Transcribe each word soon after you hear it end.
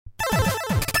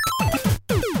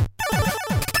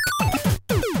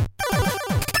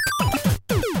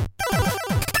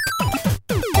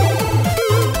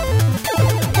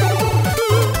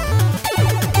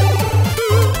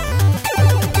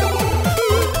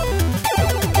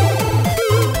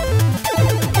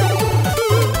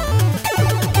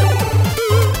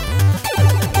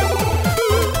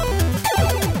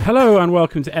and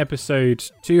welcome to episode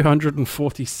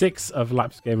 246 of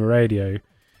Laps Gamer Radio.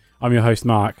 I'm your host,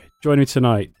 Mark. Joining me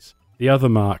tonight, the other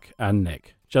Mark and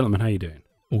Nick. Gentlemen, how you doing?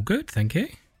 All good, thank you.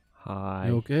 Hi.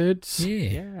 You all good?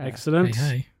 Yeah. Excellent.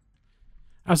 Hey.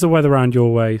 How's the weather around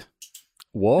your way?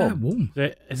 Warm. Warm.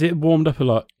 Is it warmed up a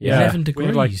lot? 11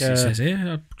 degrees, like, it says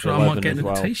here. I might get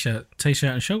the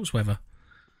t-shirt and shorts weather.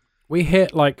 We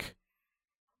hit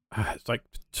it's like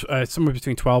somewhere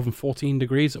between 12 and 14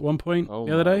 degrees at one point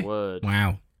the other day. Word.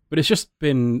 Wow. But it's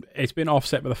been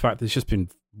offset by the fact that it's just been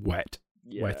wet.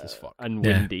 Yeah. Wet as fuck. And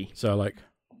windy. So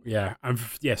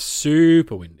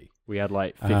super windy. We had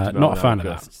 50 not a fan of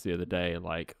gusts the other day, and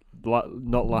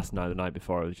not last night, the night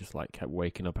before. I was just kept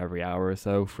waking up every hour or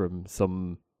so from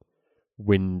some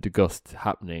wind gust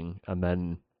happening, and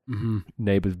then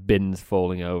neighbours' bins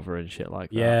falling over and shit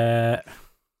like that. Yeah.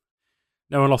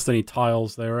 No one lost any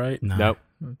tiles there, right? No. Nope.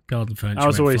 Garden furniture. That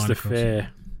was always went the flying across fear. it.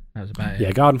 That was about it.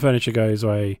 Yeah, garden furniture goes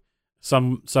away.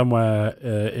 Somewhere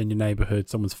in your neighbourhood,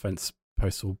 someone's fence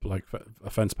posts will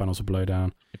fence panels will blow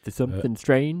down. If there's something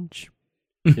strange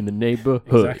in the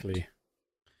neighbourhood. Exactly.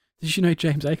 Did you know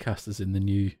James Acaster's in the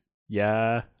new?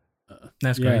 Yeah.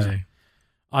 That's yeah. crazy.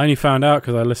 I only found out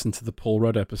because I listened to the Paul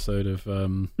Rudd episode of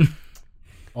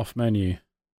Off Menu.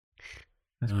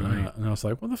 That's great. And I was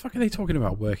like, what the fuck are they talking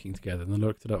about working together? And I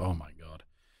looked it up. Oh my god.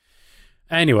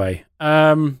 Anyway,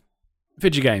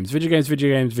 video games. We've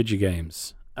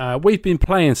been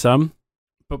playing some,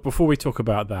 but before we talk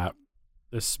about that,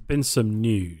 there's been some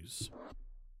news.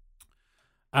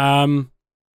 Have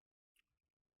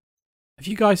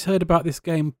you guys heard about this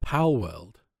game, Pal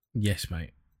World? Yes,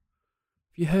 mate.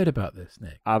 Have you heard about this,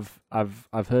 Nick? I've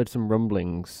heard some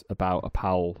rumblings about a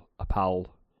pal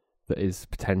that is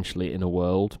potentially in a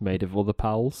world made of other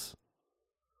pals.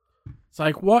 It's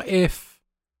like, what if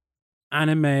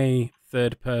anime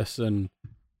third-person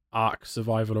Ark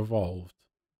Survival Evolved,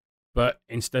 but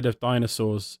instead of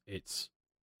dinosaurs, it's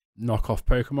knockoff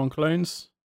Pokemon clones,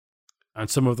 and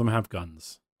some of them have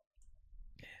guns.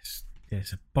 Yes. Yeah,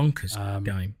 it's a bonkers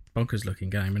game. Bonkers looking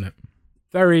game, isn't it?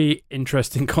 Very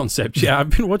interesting concept. Yeah, I've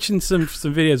been watching some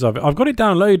videos of it. I've got it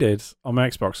downloaded on my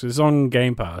Xbox. It's on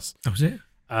Game Pass. Oh, is it?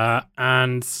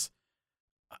 And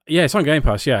yeah, it's on Game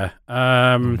Pass. Yeah,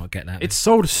 I'll get that. It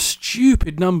sold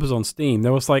stupid numbers on Steam.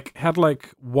 There was had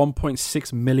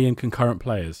 1.6 million concurrent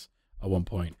players at one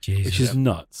point, Jesus. which is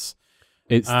nuts.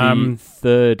 It's the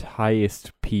third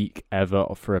highest peak ever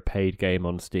for a paid game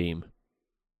on Steam.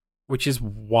 Which is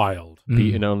wild.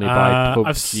 Beaten only by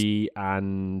PUBG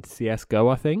and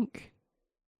CSGO, I think.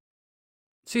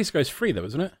 CSGO's free though,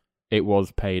 isn't it? It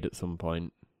was paid at some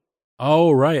point.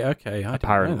 Oh, right. Okay.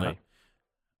 Apparently.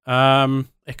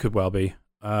 It could well be.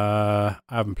 I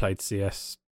haven't played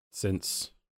CS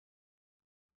since...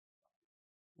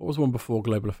 What was one before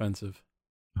Global Offensive?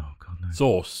 Oh, God, no.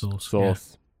 Source. Yeah.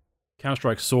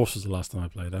 Counter-Strike Source was the last time I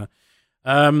played that.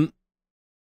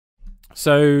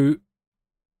 So,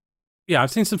 yeah,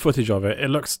 I've seen some footage of it. It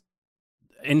looks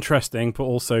interesting, but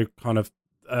also kind of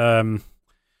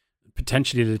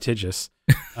potentially litigious.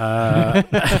 I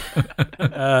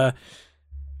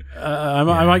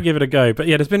might give it a go. But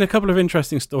yeah, there's been a couple of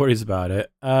interesting stories about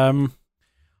it.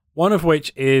 One of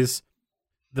which is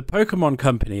the Pokemon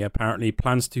Company apparently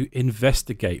plans to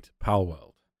investigate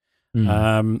Palworld.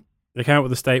 They came out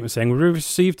with a statement saying, "We've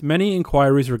received many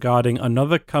inquiries regarding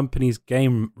another company's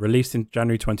game released in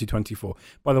January 2024.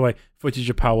 By the way, footage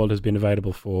of Palworld has been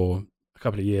available for a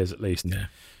couple of years at least. Yeah.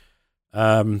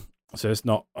 So it's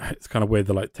kind of weird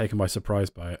they're taken by surprise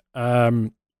by it.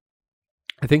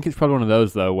 I think it's probably one of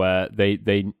those though where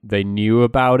they knew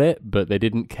about it, but they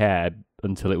didn't care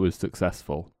until it was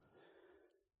successsul.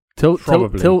 Till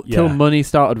money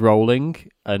started rolling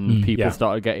and people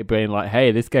started being like,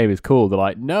 "Hey, this game is cool." They're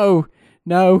like, "No,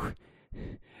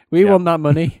 we want that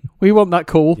money. We want that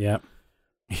cool." Yeah,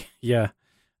 yeah.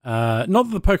 Not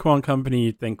that the Pokemon Company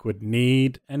you'd think would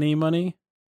need any money.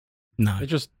 No, they're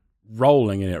just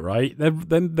rolling in it, right?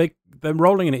 They're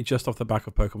rolling in it just off the back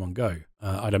of Pokemon Go,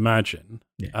 I'd imagine.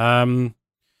 Yeah.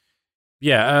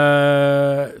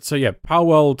 So yeah,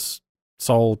 Palworld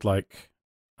sold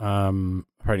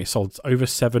apparently sold over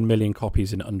 7 million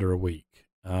copies in under a week.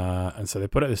 And so they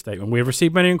put out this statement. "We have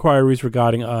received many inquiries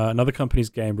regarding another company's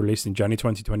game released in January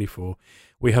 2024.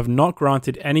 We have not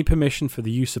granted any permission for the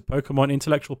use of Pokemon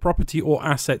intellectual property or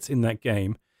assets in that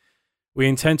game. We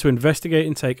intend to investigate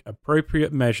and take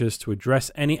appropriate measures to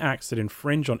address any acts that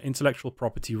infringe on intellectual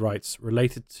property rights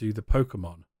related to the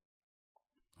Pokemon."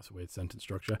 That's a weird sentence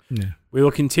structure. Yeah. "We will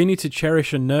continue to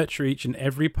cherish and nurture each and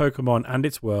every Pokemon and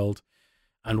its world,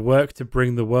 and work to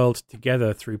bring the world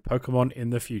together through Pokemon in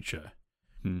the future."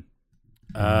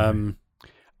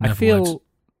 I feel words,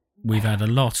 we've had a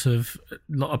lot of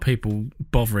people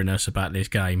bothering us about this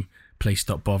game. Please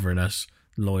stop bothering us.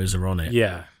 Lawyers are on it.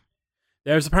 Yeah.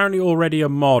 There's apparently already a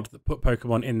mod that put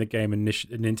Pokemon in the game, and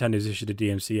Nintendo's issued a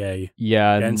DMCA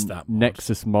against that mod.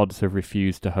 Nexus mods have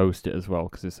refused to host it as well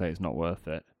because they say it's not worth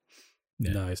it.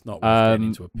 Yeah. No, it's not worth getting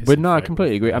into a pissing But no, I fight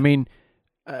completely with. agree. I mean,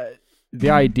 the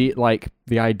idea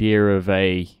of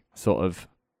a sort of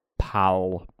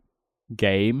PAL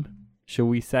game, shall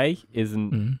we say,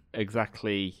 isn't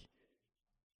exactly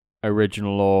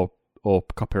original or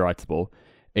copyrightable.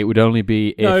 It would only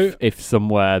be if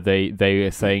somewhere they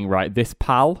are saying, right, this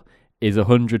PAL is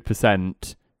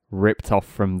 100% ripped off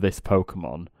from this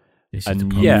Pokemon,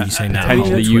 and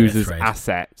potentially uses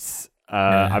assets.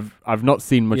 I've not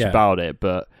seen much about it,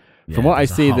 but from what I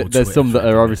see, that there's some that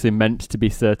are obviously meant to be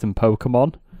certain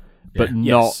Pokemon, but not.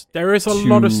 Yes, there is a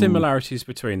lot of similarities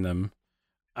between them.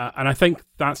 And I think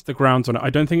that's the grounds on it. I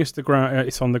don't think it's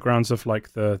it's on the grounds of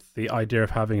like the idea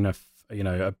of having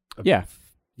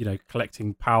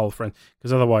collecting PAL friends,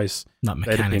 because otherwise, not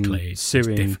mechanically, it's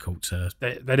difficult to.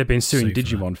 They'd have been suing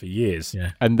Digimon for years,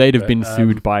 and they'd have been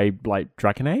sued by like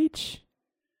Dragon Age,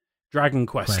 Dragon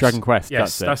Quest.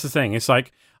 Yes, that's the thing. It's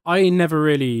like I never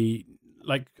really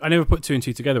I never put two and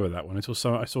two together with that one until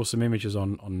I saw some images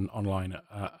online,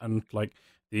 and like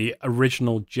the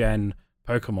original gen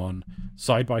Pokemon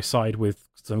side by side with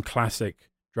some classic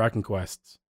Dragon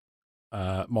Quest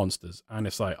monsters, and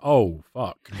it's like, oh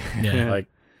fuck, like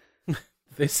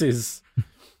this is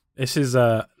I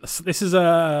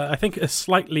think a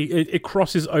slightly it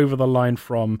crosses over the line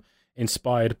from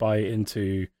inspired by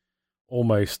into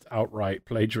almost outright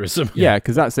plagiarism. Yeah,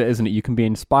 because that's it, isn't it? You can be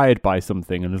inspired by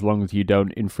something, and as long as you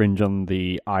don't infringe on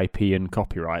the IP and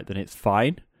copyright, then it's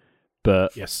fine.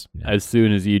 But as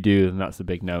soon as you do, then that's a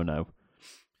big no-no.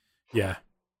 Yeah.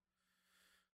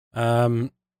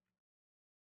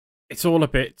 It's all a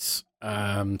bit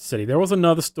silly. There was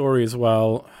another story as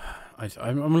well.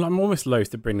 I'm almost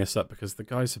loath to bring this up because the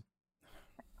guy's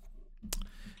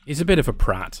he's a bit of a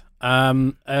prat.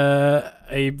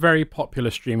 A very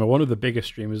popular streamer, one of the biggest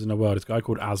streamers in the world, is a guy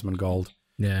called Asmongold.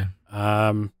 Yeah.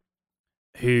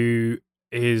 Who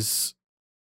is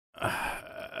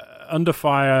under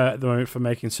fire at the moment for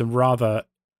making some rather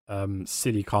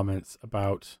silly comments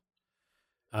about.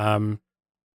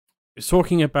 It's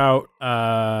talking about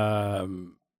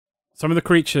some of the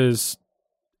creatures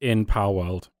in Power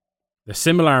World. The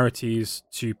similarities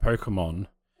to Pokemon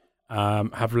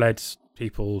have led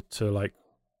people to like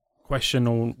question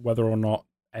on whether or not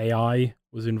AI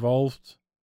was involved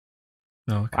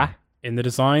in the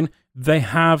design. They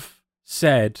have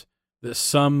said that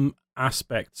some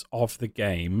aspects of the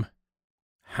game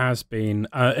has been,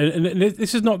 and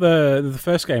this is not the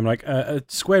first game. Like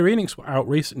Square Enix were out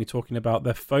recently talking about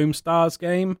their Foam Stars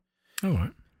game. All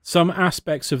right. Some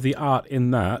aspects of the art in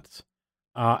that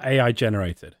are AI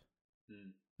generated.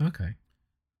 Okay.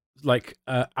 Like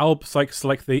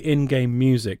like the in-game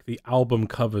music, the album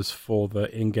covers for the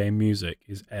in-game music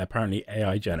is apparently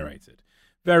AI generated.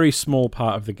 Very small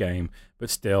part of the game,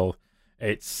 but still,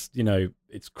 it's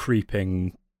it's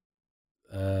creeping.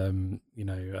 Increased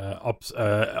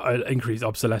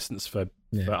obsolescence for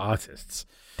artists.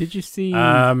 Did you see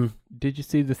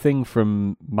the thing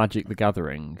from Magic the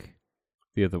Gathering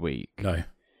the other week? No.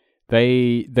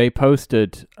 They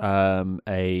posted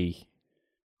a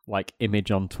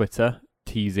image on Twitter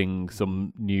teasing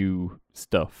some new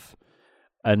stuff,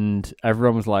 and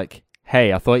everyone was like,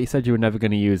 "Hey, I thought you said you were never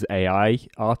going to use AI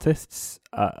artists,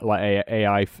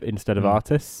 AI instead of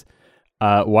artists.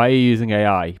 Why are you using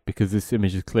AI? Because this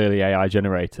image is clearly AI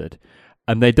generated."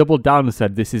 And they doubled down and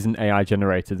said, this isn't AI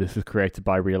generated, this was created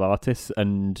by real artists.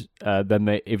 And then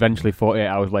they eventually, 48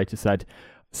 hours later, said,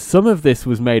 some of this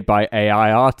was made by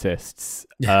AI artists.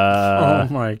 Oh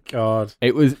my God.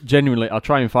 It was genuinely, I'll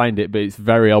try and find it, but it's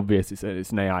very obvious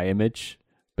it's an AI image.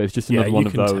 But it's just another one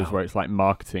of those where it's like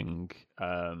marketing.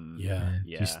 Did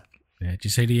you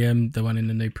see the one in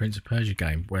the new Prince of Persia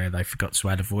game where they forgot to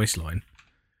add a voice line?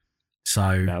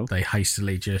 So they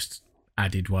hastily just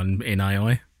added one in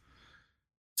AI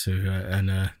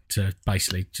to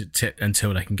basically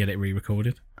until they can get it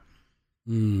re-recorded,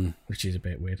 which is a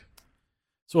bit weird.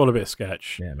 It's all a bit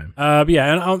sketch. Yeah, man.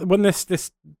 And when this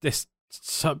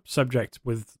subject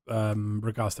with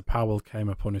regards to Powell came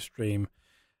up on a stream,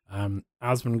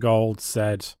 Asmongold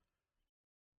said,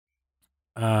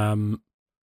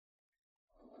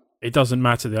 "It doesn't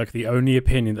matter. Like the only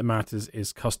opinion that matters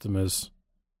is customers'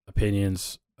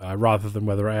 opinions, rather than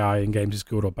whether AI in games is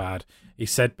good or bad." He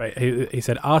said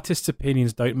artists'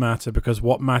 opinions don't matter because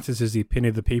what matters is the opinion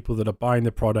of the people that are buying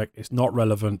the product. It's not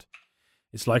relevant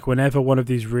It's like whenever one of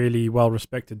these really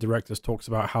well-respected directors talks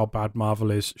about how bad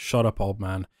Marvel is, shut up, old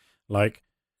man. Like,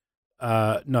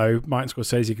 no, Martin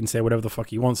Scorsese can say whatever the fuck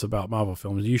he wants about Marvel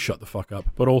films. You shut the fuck up.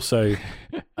 But also,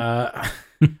 I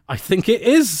think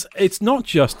it's not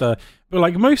just but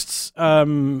like most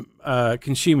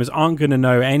consumers aren't going to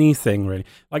know anything really.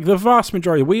 Like the vast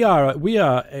majority, we are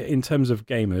in terms of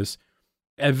gamers,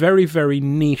 a very, very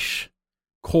niche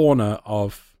corner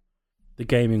of the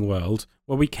gaming world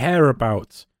where we care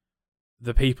about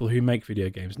the people who make video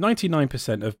games.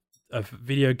 99% of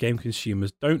video game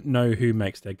consumers don't know who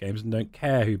makes their games and don't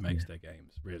care who makes their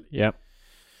games, really. Yep.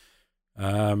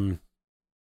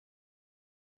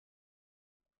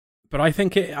 But I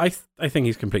think I think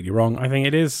he's completely wrong. I think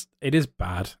it is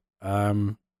bad.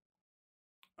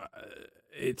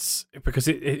 It's because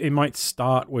it might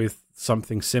start with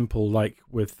something simple like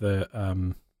with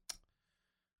the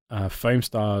Foam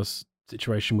Stars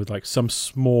situation, with like some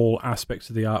small aspects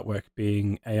of the artwork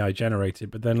being AI generated,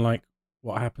 but then like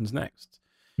what happens next?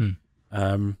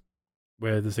 Where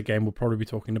there's a game we'll probably be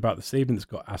talking about this evening that's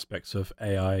got aspects of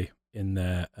AI in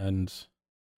there, and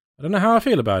I don't know how I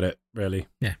feel about it really.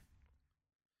 Yeah.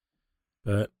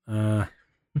 But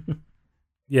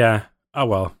yeah. Oh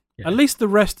well. Yeah. At least the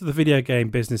rest of the video game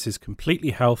business is completely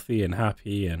healthy and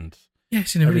happy, and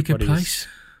it's in a really good place.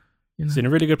 You know? It's in a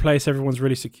really good place. Everyone's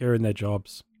really secure in their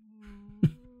jobs.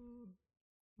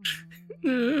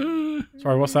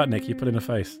 Sorry, what's that, Nick? You put in a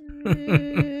face.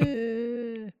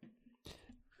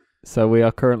 So we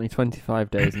are currently 25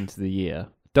 days into the year.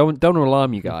 Don't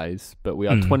alarm you guys, but we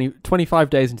are 25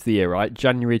 days into the year, right?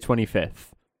 January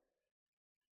 25th.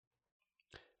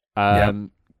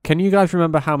 Can you guys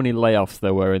remember how many layoffs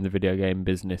there were in the video game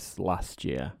business last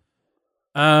year?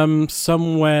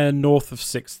 Somewhere north of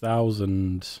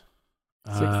 6,000.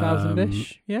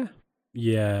 6,000-ish? Yeah.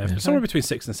 Yeah, somewhere between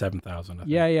 6,000 and 7,000.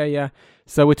 Yeah.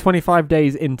 So we're 25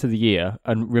 days into the year,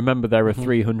 and remember there are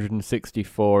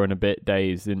 364 and a bit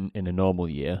days in a normal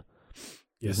year.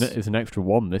 Yes. It's an extra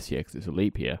one this year because it's a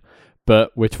leap year.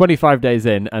 But we're 25 days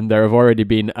in, and there have already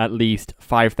been at least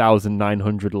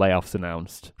 5,900 layoffs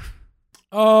announced.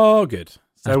 Oh, good.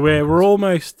 So we're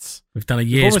almost... We've done a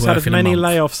year's worth in a month. Almost had as many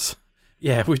layoffs.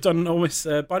 Yeah, we've done almost...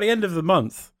 by the end of the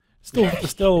month.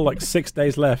 Still like 6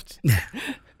 days left.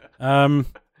 By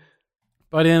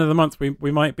the end of the month,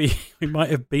 we might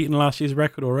have beaten last year's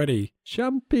record already.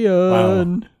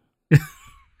 Champion. Wow.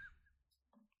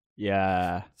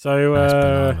 Yeah. So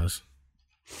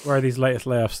where are these latest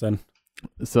layoffs then?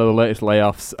 So the latest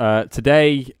layoffs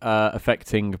today,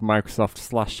 affecting Microsoft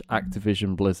 /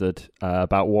 Activision Blizzard,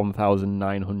 about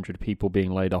 1,900 people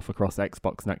being laid off across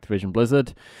Xbox and Activision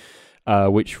Blizzard,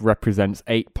 which represents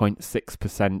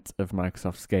 8.6% of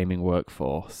Microsoft's gaming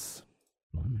workforce.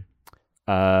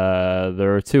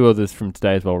 There are two others from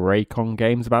today as well. Raycon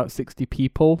Games, about 60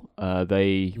 people.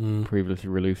 They previously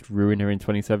released Ruiner in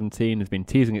 2017, has been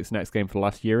teasing its next game for the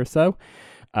last year or so.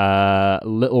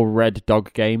 Little Red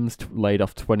Dog Games laid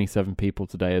off 27 people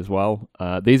today as well.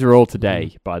 These are all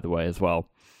today, by the way, as well.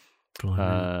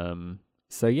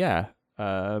 So yeah,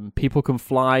 People Can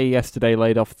Fly yesterday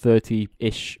laid off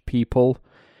 30-ish people.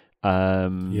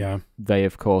 They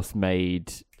of course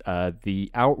made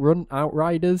the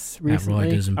Outriders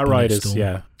recently. Outriders,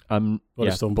 yeah.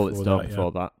 Bulletstorm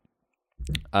before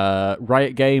that.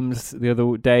 Riot Games the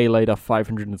other day laid off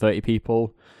 530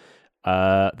 people.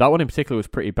 That one in particular was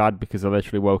pretty bad because I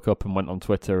literally woke up and went on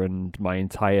Twitter and my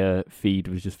entire feed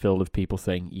was just filled with people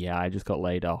saying, yeah, I just got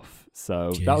laid off.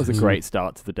 So that was a great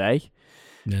start to the day.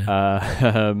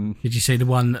 Yeah. Did you see the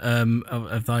one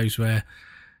of those where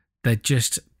they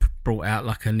just brought out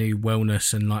like a new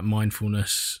wellness and like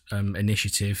mindfulness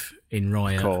initiative in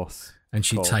Riot? Of course. And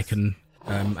she'd taken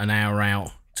an hour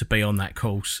out to be on that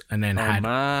course and then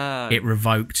had it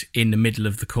revoked in the middle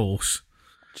of the course.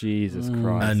 Jesus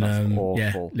Christ, and that's awful.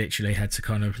 Yeah, literally had to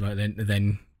kind of like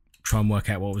then try and work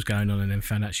out what was going on, and then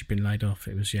found out she'd been laid off.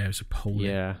 It was appalling.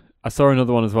 Yeah, I saw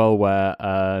another one as well where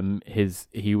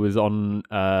he was on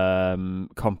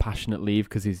compassionate leave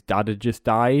because his dad had just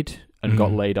died and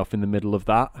got laid off in the middle of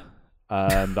that.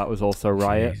 That was also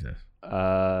Riot.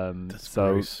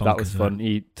 So that was fun.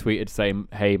 He tweeted saying,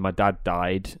 "Hey, my dad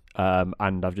died,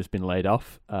 and I've just been laid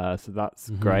off." So that's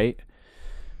great.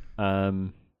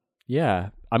 Yeah,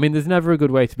 I mean, there's never a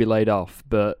good way to be laid off,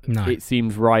 but it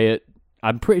seems Riot.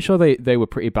 I'm pretty sure they were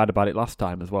pretty bad about it last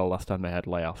time as well. Last time they had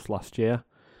layoffs last year.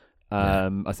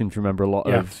 I seem to remember a lot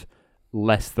of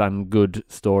less than good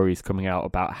stories coming out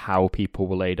about how people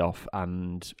were laid off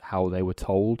and how they were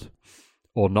told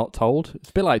or not told. It's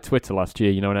a bit like Twitter last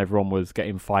year, when everyone was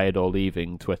getting fired or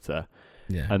leaving Twitter.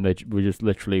 and they were just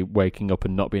literally waking up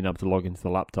and not being able to log into the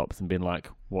laptops and being like,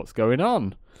 "What's going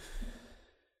on?"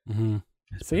 Mm-hmm.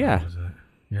 So yeah.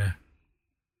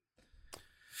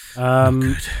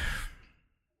 Good.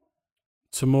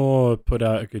 Tamor put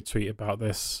out a good tweet about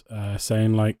this,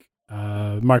 saying like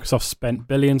Microsoft spent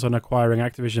billions on acquiring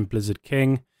Activision Blizzard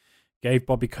King, gave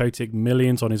Bobby Kotick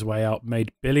millions on his way out,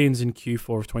 made billions in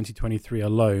Q4 of 2023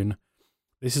 alone.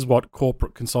 This is what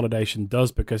corporate consolidation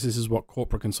does, because this is what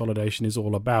corporate consolidation is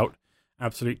all about.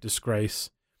 Absolute disgrace.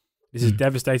 This is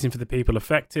devastating for the people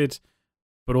affected,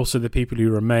 but also the people who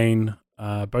remain.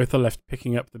 Both are left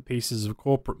picking up the pieces of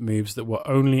corporate moves that were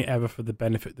only ever for the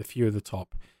benefit of the few at the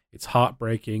top. It's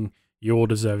heartbreaking. You all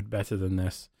deserved better than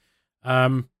this.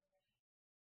 I've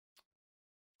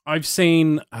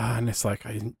seen, and it's like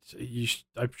I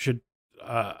should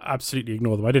absolutely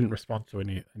ignore them. I didn't respond to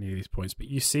any of these points, but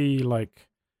you see like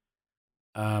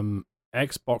Xbox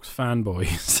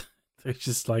fanboys. They're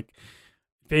just like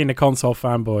being a console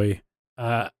fanboy.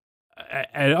 I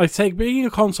take being a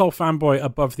console fanboy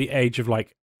above the age of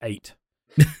like 8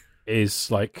 is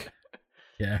like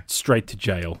straight to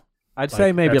jail. I'd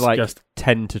say maybe like just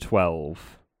 10 to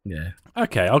 12. Yeah.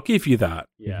 Okay, I'll give you that.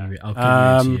 Yeah.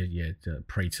 I'll give you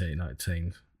pre-teen, like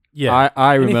teens. Yeah.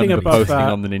 I remember posting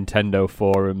on the Nintendo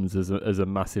forums as a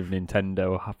massive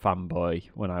Nintendo fanboy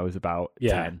when I was about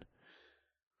 10.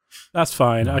 That's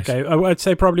fine. Nice. Okay, I'd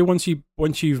say probably once you're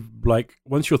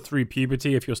through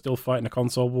puberty, if you're still fighting a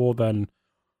console war, then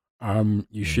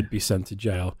you should be sent to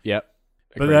jail. Yep.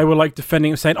 But they were like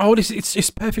defending, saying, "Oh,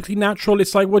 it's perfectly natural.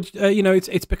 It's like what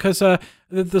it's because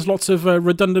there's lots of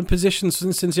redundant positions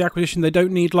since the acquisition. They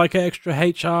don't need like extra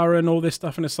HR and all this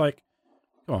stuff." And it's like,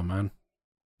 come on, man.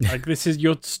 Like this is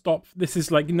your stop. This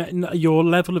is like your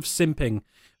level of simping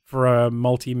for a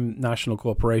multinational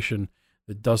corporation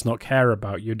that does not care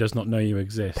about you, does not know you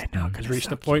exist, has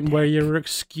reached a point where you're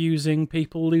excusing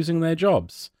people losing their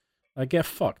jobs. Like, get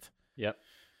fucked. Yep.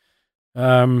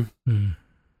 And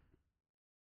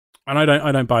I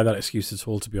don't buy that excuse at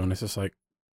all, to be honest. It's like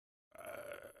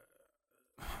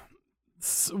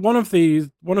one of the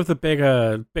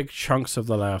big chunks of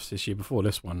the layoffs this year, before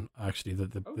this one, actually,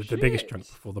 the biggest chunk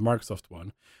before the Microsoft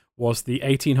one, was the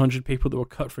 1,800 people that were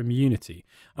cut from Unity.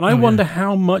 And I wonder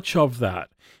how much of that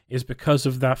is because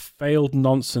of that failed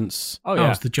nonsense. Oh, yeah. It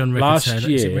was the John Riccitiello. Last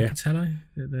year. Is it Riccitiello?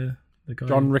 The guy?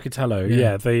 John Riccitiello,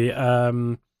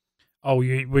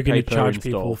 we're going to charge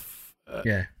people.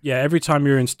 Every time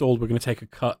you're installed, we're going to take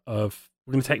we're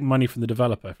going to take money from the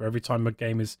developer for every time a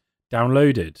game is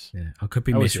downloaded. Yeah, I could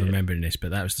be misremembering this,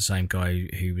 but that was the same guy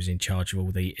who was in charge of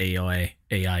all the EA,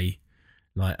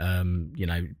 like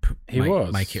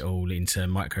make it all into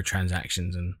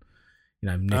microtransactions and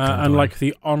and like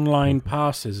the online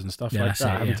passes and stuff like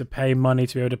that. Having to pay money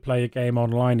to be able to play a game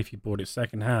online if you bought it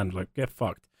secondhand. Like, get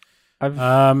fucked.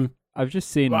 I've just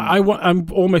seen. I'm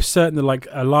almost certain that like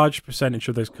a large percentage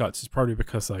of those cuts is probably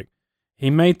because like he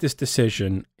made this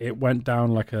decision. It went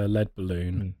down like a lead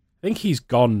balloon. I think he's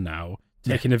gone now,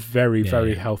 taking a very,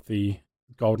 very healthy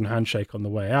golden handshake on the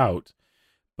way out.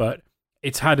 But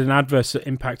it's had an adverse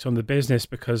impact on the business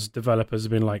because developers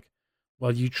have been like,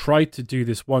 well, you tried to do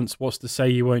this once. What's to say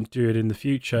you won't do it in the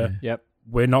future? Yep.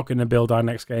 We're not going to build our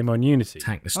next game on Unity.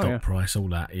 Tank the stock price, all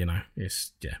that,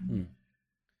 It's,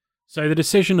 So the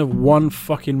decision of one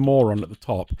fucking moron at the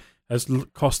top has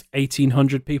cost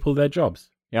 1,800 people their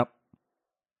jobs. Yep.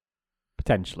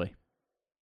 Potentially,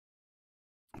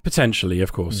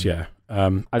 of course, yeah.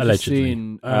 I've allegedly. Just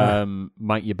seen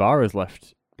Mike Ybarra's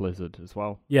left Blizzard as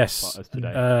well. Yes.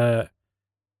 Today.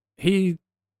 He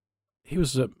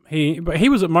was at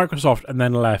Microsoft and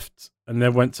then left, and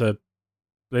then went to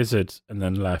Blizzard and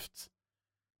then left.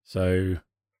 So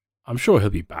I'm sure he'll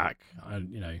be back. I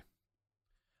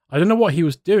don't know what he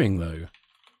was doing though.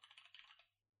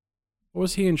 What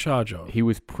was he in charge of? He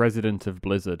was president of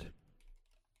Blizzard.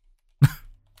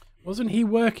 Wasn't he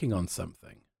working on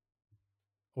something?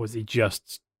 Or was he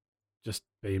just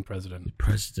being president?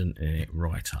 President in it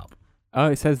right up. Oh,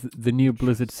 it says the new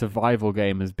Blizzard survival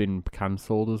game has been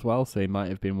cancelled as well, so he might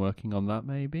have been working on that,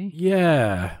 maybe?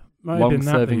 Yeah.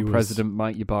 Long-serving President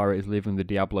Mike Ybarra is leaving the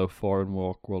Diablo 4 and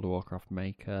World of Warcraft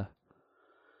maker.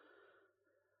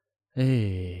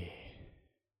 Hey.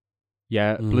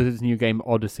 Yeah, Blizzard's new game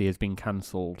Odyssey has been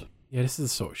cancelled. Yeah, this is the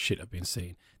sort of shit I've been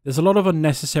seeing. There's a lot of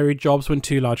unnecessary jobs when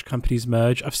two large companies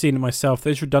merge. I've seen it myself.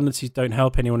 Those redundancies don't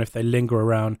help anyone if they linger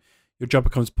around. Your job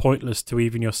becomes pointless to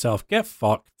even yourself. Get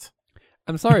fucked.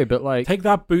 I'm sorry, but like... Take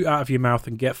that boot out of your mouth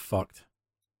and get fucked.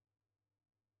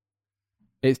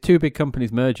 It's two big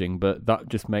companies merging, but that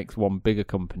just makes one bigger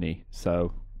company,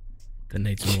 so... That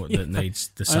needs more. That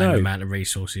needs the same amount of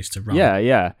resources to run.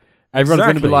 Yeah. Everyone's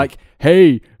going to be like,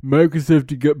 hey,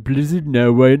 Microsoft got Blizzard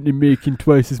now, why aren't they making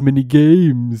twice as many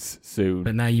games soon?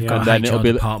 But now you've got a HR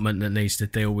department that needs to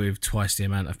deal with twice the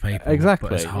amount of people. Exactly,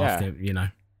 but it's half the, Yeah,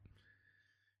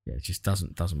 it just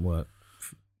doesn't work.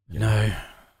 No.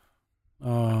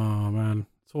 Oh, man.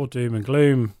 It's all doom and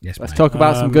gloom. Yes, Let's talk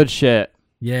about some good shit.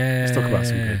 Yeah. Let's talk about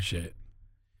some good shit.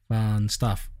 Fun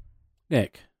stuff.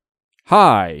 Nick.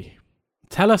 Hi.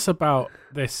 Tell us about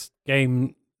this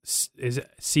game. Is it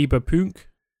Cyberpunk?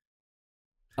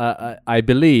 I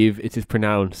believe it is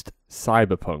pronounced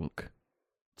Cyberpunk.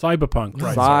 Cyberpunk,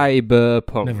 right.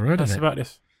 Cyberpunk. Never heard of it. About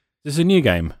this. This is a new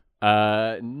game?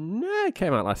 No, it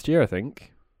came out last year, I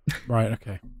think. Right,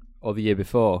 okay. Or the year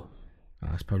before. Oh,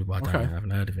 that's probably why I haven't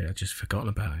heard of it. I've just forgotten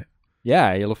about it.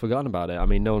 Yeah, you'll have forgotten about it. I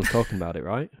mean, no one's talking about it,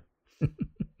 right?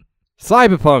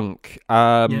 Cyberpunk.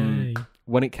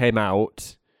 When it came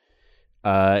out,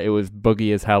 it was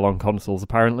buggy as hell on consoles,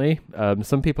 apparently.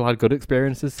 Some people had good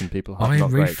experiences, some people had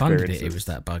not great experiences. I refunded it was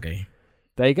that buggy.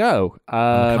 There you go.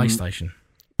 On the PlayStation.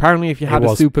 Apparently, if you had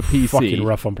a Super PC... fucking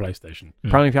rough on PlayStation.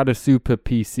 Apparently, if you had a Super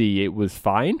PC, it was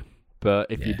fine.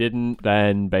 But if you didn't,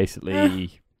 then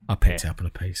basically... I picked it up on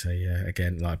a PC,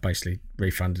 again, like basically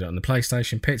refunded it on the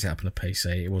PlayStation, picked it up on a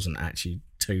PC. It wasn't actually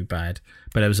too bad,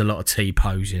 but there was a lot of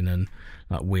T-posing and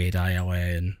like weird AI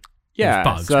and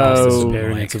bugs. So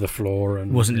disappearing into the floor.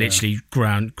 And wasn't literally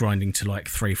grinding to like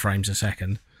 3 frames a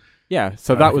second. Yeah,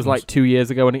 so that was like 2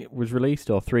 years ago when it was released,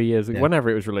 or 3 years ago, whenever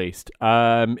it was released.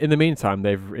 In the meantime,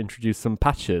 they've introduced some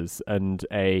patches and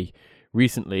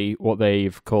recently what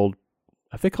they've called...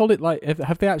 Have they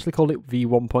actually called it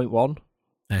V1.1?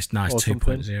 It's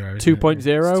 2.0.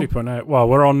 2.0? 2.0. Well,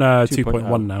 we're on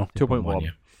 2.1 now. 2.1. Yeah.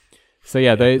 So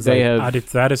yeah, they have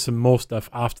added some more stuff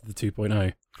after the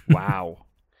 2.0. Wow.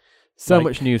 So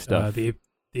much new stuff. The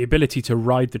ability to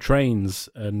ride the trains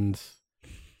and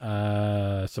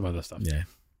some other stuff. Yeah.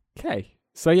 Okay.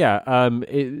 So yeah,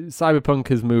 Cyberpunk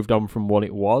has moved on from what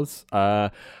it was.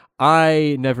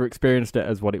 I never experienced it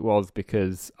as what it was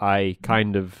because I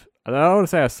don't want to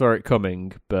say I saw it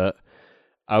coming, but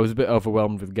I was a bit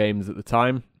overwhelmed with games at the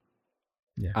time.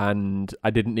 Yeah. And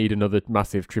I didn't need another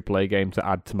massive AAA game to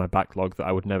add to my backlog that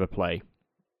I would never play.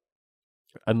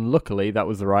 And luckily, that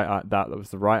was the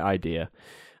right idea.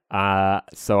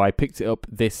 So I picked it up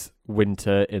this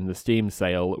winter in the Steam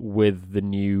sale with the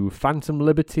new Phantom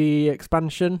Liberty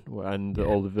expansion and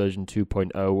all the version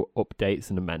 2.0 updates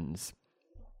and amends.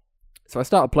 So I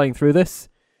started playing through this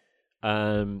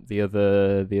the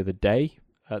other day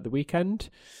at the weekend.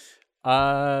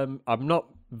 I'm not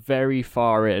very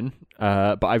far in,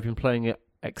 but I've been playing it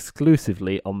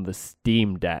exclusively on the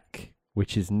Steam Deck,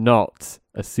 which is not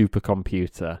a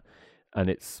supercomputer, and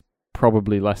it's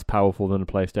probably less powerful than a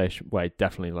PlayStation. Well,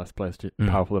 definitely less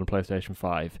powerful than a PlayStation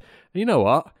 5. And you know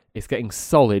what? It's getting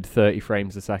solid 30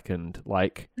 frames a second,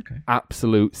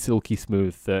 absolute silky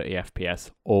smooth 30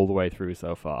 FPS all the way through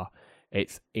so far.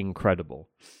 It's incredible.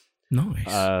 Nice.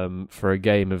 For a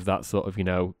game of that sort of,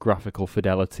 graphical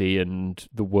fidelity and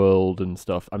the world and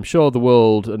stuff. I'm sure the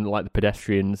world and like the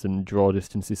pedestrians and draw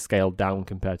distance is scaled down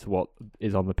compared to what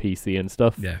is on the PC and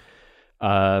stuff. Yeah.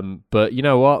 But you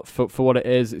know what? For what it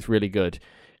is, it's really good.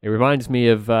 It reminds me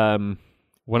of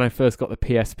when I first got the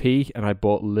PSP and I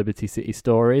bought Liberty City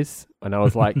Stories, and I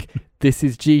was like, this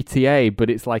is GTA, but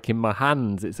it's like in my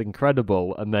hands. It's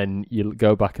incredible. And then you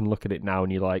go back and look at it now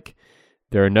and you're like,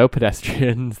 there are no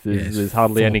pedestrians. There's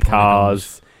hardly any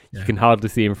cars. You can hardly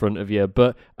see in front of you.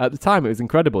 But at the time, it was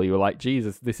incredible. You were like,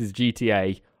 Jesus, this is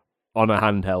GTA on a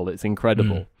handheld. It's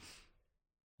incredible.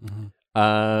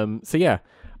 Mm-hmm. So yeah,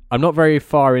 I'm not very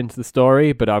far into the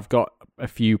story, but I've got a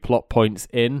few plot points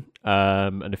in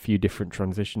and a few different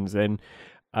transitions in.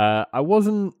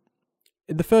 The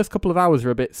first couple of hours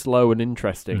are a bit slow and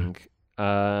interesting.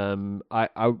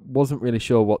 I wasn't really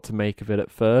sure what to make of it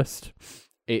at first.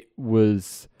 It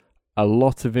was a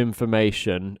lot of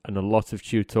information and a lot of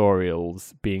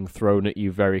tutorials being thrown at you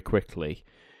very quickly.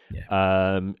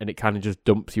 Yeah. And it kind of just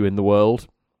dumps you in the world.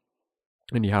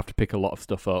 And you have to pick a lot of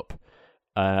stuff up.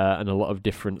 And a lot of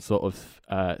different sort of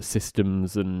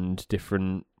systems and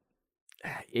different...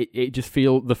 It just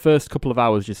the first couple of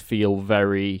hours just feel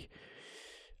very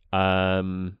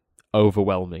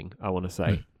overwhelming, I want to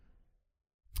say.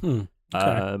 Okay.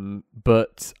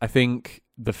 But I think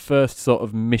the first sort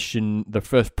of mission, the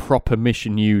first proper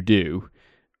mission you do,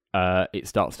 it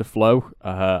starts to flow,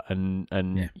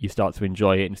 and you start to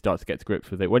enjoy it and start to get to grips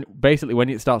with it. When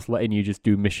it starts letting you just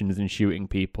do missions and shooting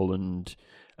people and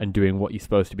doing what you're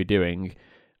supposed to be doing,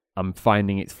 I'm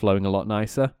finding it's flowing a lot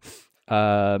nicer,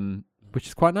 which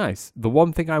is quite nice. The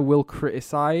one thing I will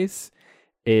criticize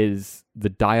is the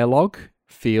dialogue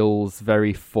feels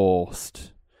very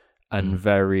forced and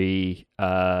very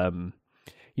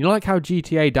like how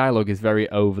GTA dialogue is very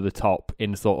over the top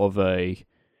in sort of a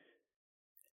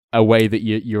way that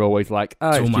you're always like, oh,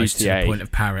 it's almost GTA. to the point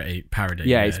of parody.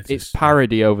 Yeah, it's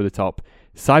parody over the top.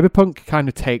 Cyberpunk kind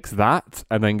of takes that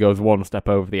and then goes one step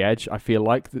over the edge. I feel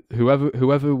like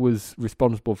whoever was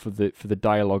responsible for the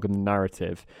dialogue and the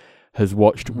narrative has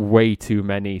watched way too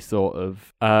many like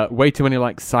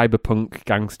cyberpunk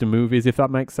gangster movies, if that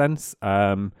makes sense.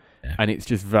 And it's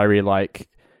just very like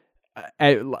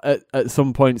at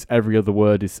some points every other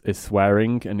word is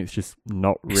swearing, and it's just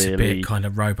not really. It's a bit kind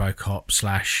of RoboCop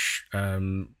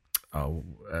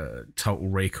 / Total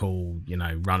Recall,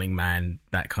 Running Man,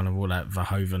 that kind of all that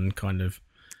Verhoeven kind of.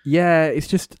 Yeah, it's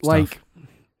just stuff. like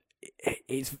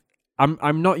it's.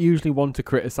 I'm not usually one to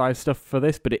criticize stuff for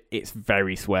this, but it's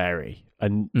very sweary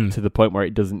and to the point where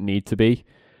it doesn't need to be.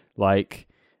 Like,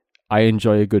 I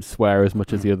enjoy a good swear as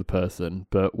much as the other person,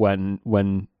 but when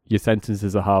your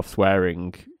sentences are half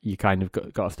swearing, you kind of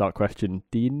got to start questioning,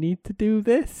 do you need to do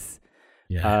this?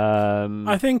 Yeah.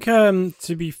 I think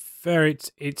to be fair,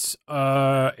 it's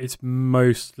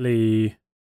mostly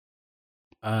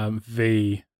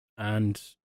V and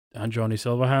Johnny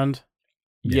Silverhand.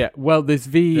 Yeah, well, there's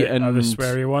V and other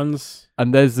sweary ones,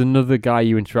 and there's another guy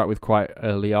you interact with quite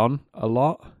early on a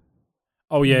lot.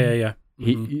 Oh yeah.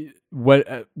 He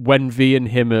when V and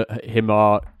him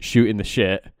are shooting the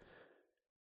shit,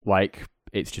 like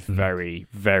it's just very,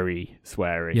 very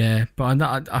sweary. Yeah,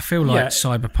 but I feel like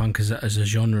cyberpunk as a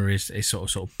genre is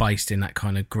sort of based in that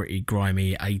kind of gritty,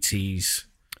 grimy 80s.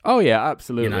 Oh yeah,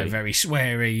 absolutely. Very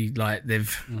sweary. Like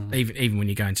they've even when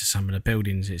you go into some of the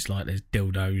buildings, it's like there's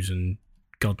dildos and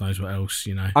God knows what else.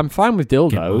 I'm fine with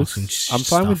dildos. I'm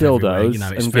fine with dildos.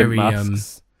 It's and very.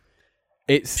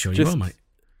 It's sure just, you are, mate.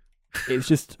 It's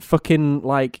just fucking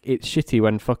like it's shitty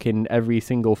when fucking every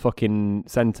single fucking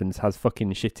sentence has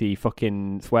fucking shitty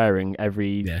fucking swearing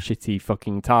every shitty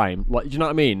fucking time. Like, do you know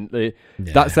what I mean?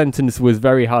 That sentence was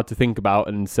very hard to think about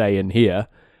and say and hear,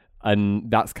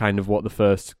 and that's kind of what the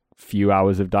first few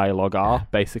hours of dialogue are,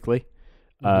 basically.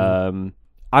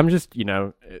 I'm just,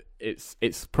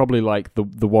 it's probably like the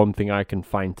one thing I can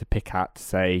find to pick at to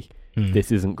say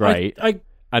this isn't gret. I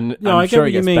get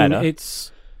what you mean. Better.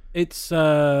 It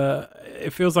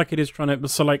feels like it is trying to.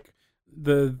 So like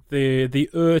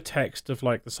the text of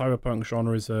like the cyberpunk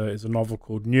genre is a novel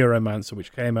called Neuromancer,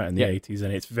 which came out in the 80s,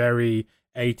 and it's very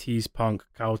 80s punk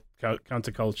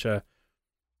counterculture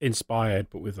inspired,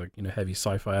 but with like heavy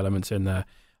sci-fi elements in there.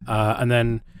 And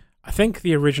then I think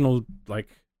the original like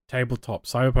tabletop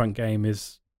cyberpunk game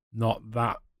is not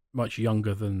that much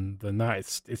younger than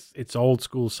that. It's old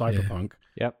school cyberpunk.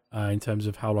 Yep. In terms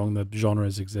of how long the genre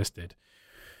has existed,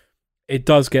 it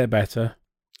does get better.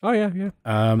 Oh yeah.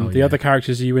 The other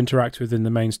characters you interact with in the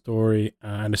main story,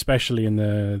 and especially in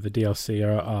the DLC,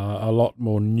 are a lot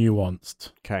more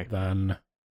nuanced. Okay. Than.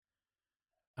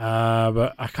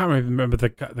 But I can't remember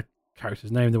the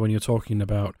character's name. The one you're talking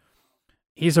about.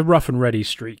 He's a rough and ready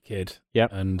street kid.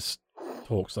 Yep. And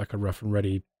talks like a rough and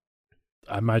ready.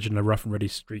 I imagine a rough and ready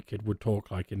street kid would talk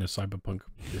like in a cyberpunk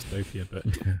dystopia,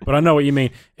 but I know what you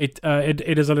mean. It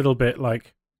is a little bit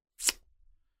like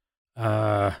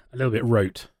a little bit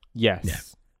rote.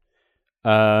 Yes.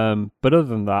 Yeah. But other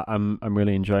than that, I'm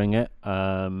really enjoying it.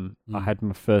 I had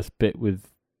my first bit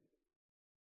with,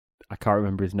 I can't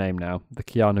remember his name now, the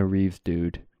Keanu Reeves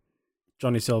dude.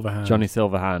 Johnny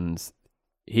Silverhands.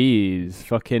 He's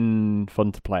fucking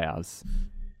fun to play as.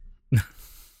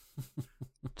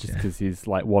 Just because he's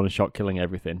like one shot killing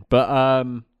everything. But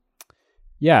I'm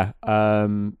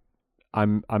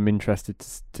interested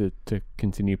to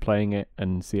continue playing it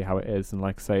and see how it is. And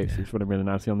like I say, it's running really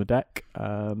nicely on the deck.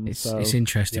 It's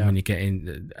interesting when you get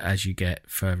in, as you get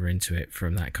further into it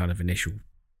from that kind of initial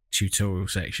tutorial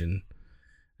section,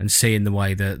 and seeing the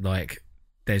way that like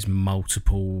there's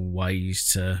multiple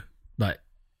ways to like.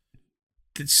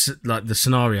 It's like the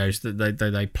scenarios that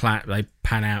they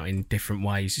pan out in different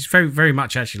ways. It's very, very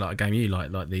much actually like a game you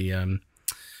like the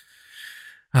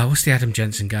what's the Adam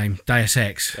Jensen game? Deus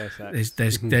Ex.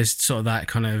 There's sort of that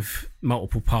kind of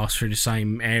multiple paths through the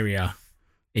same area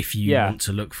if you want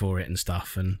to look for it and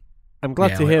stuff. And I'm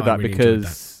glad to hear that, really,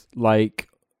 because like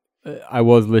I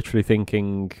was literally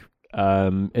thinking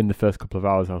in the first couple of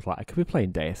hours I was like, I could be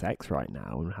playing Deus Ex right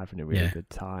now and having a really good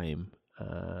time.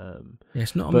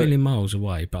 It's not a million miles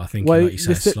away, but I think, like you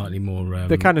said, slightly more.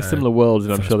 They're kind of similar worlds,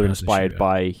 and I'm sure they're inspired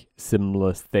by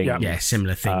similar things. Yeah,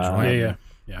 similar things, right?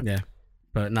 Yeah.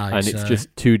 But no, and it's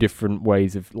just two different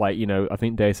ways of like I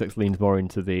think Deus Ex leans more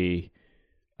into the,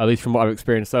 at least from what I've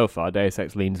experienced so far, Deus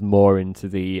Ex leans more into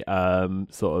the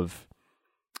sort of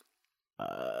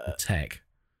tech,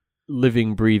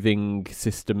 living, breathing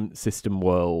system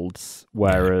worlds,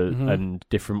 and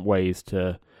different ways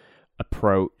to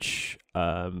approach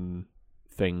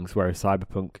things. Whereas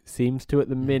Cyberpunk seems to, at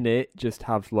the minute, just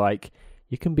have like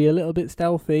you can be a little bit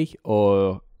stealthy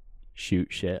or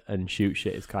shoot shit, and shoot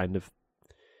shit is kind of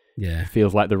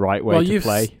feels like the right way to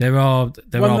play. There are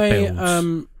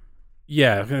builds.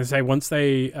 Yeah, I was going to say once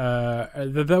there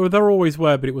always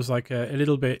were, but it was like a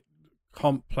little bit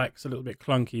complex, a little bit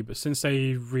clunky. But since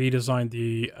they redesigned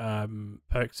the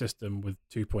perk system with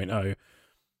 2.0,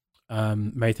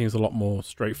 made things a lot more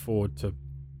straightforward to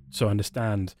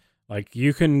understand. Like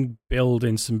you can build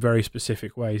in some very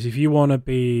specific ways. If you want to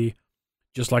be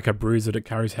just like a bruiser that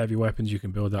carries heavy weapons, you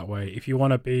can build that way. If you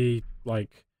want to be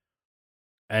like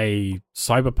a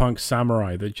cyberpunk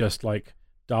samurai that just like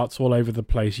darts all over the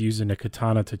place using a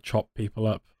katana to chop people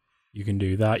up, you can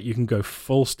do that. You can go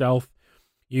full stealth.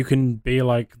 You can be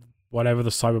like whatever the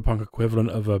cyberpunk equivalent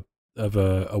of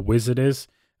a wizard is,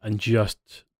 and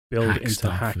just build into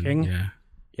hacking.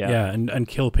 And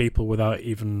kill people without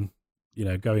even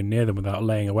going near them, without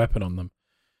laying a weapon on them.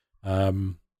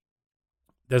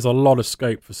 There's a lot of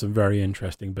scope for some very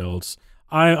interesting builds.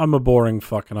 I'm a boring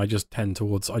fuck, and I just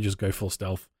go full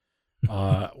stealth.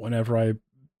 Whenever I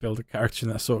build a character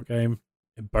in that sort of game,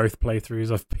 in both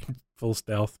playthroughs I've been full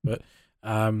stealth, but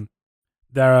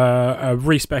there are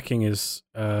respecking is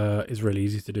really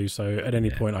easy to do. So at any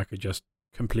point I could just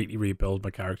completely rebuild my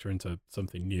character into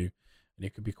something new, and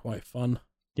it could be quite fun.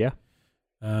 It's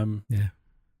a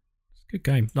good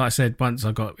game. Like I said, once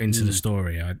I got into the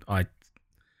story, I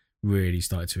really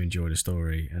started to enjoy the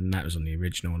story, and that was on the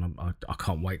original, and I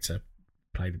can't wait to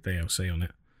play the DLC on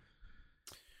it.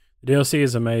 The DLC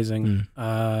is amazing.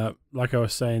 Like I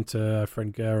was saying to a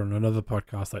friend Ger on another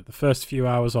podcast, like the first few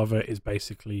hours of it is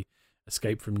basically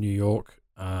Escape from New York,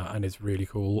 and it's really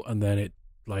cool. And then it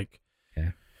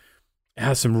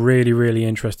has some really, really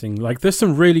interesting, like there's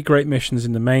some really great missions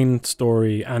in the main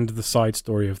story and the side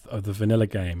story of the vanilla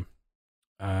game.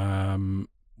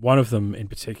 One of them in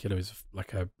particular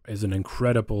is an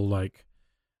incredible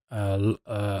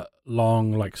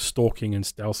long like stalking and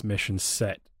stealth mission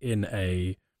set in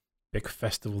a big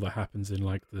festival that happens in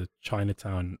like the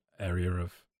Chinatown area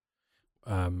of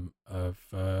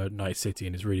Night City,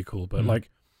 and it's really cool. But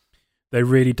like they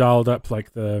really dialed up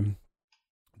like the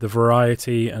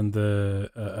variety and the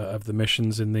of the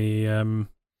missions in the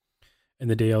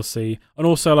DLC, and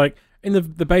also like in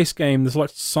the base game there's like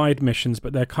side missions,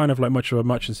 but they're kind of like much of a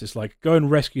muchness. It's like go and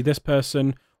rescue this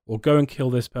person, or go and kill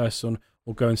this person,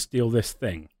 or go and steal this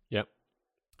thing.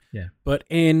 But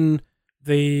in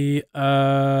the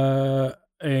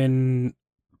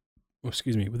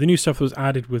with the new stuff that was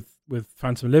added with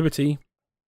Phantom Liberty,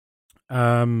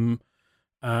 and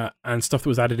stuff that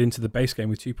was added into the base game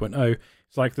with 2.0,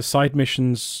 it's like the side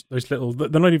missions,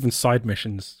 they're not even side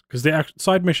missions, because the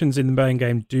side missions in the main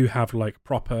game do have like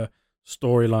proper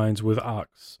storylines with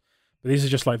arcs, but these are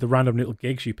just like the random little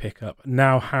gigs you pick up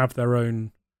now have their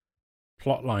own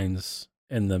plot lines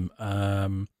in them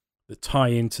that tie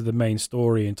into the main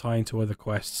story and tie into other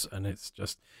quests, and it's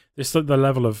just the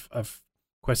level of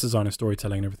quest design and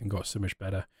storytelling and everything got so much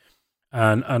better.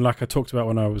 And like I talked about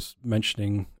when I was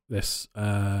mentioning this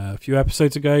a few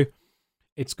episodes ago,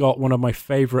 it's got one of my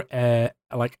favorite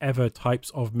ever types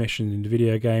of mission in the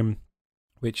video game,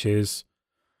 which is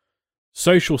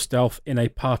social stealth in a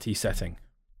party setting.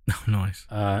 Oh, nice.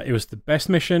 It was the best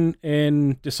mission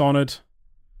in Dishonored.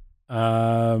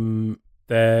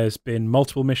 There's been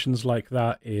multiple missions like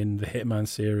that in the Hitman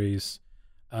series.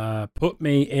 Put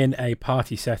me in a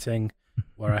party setting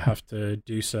where I have to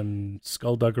do some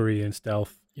skullduggery and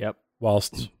stealth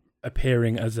whilst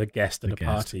appearing as a guest at a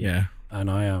party.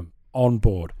 And I am on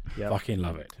board. Fucking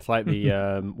love it. It's like the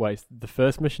it's the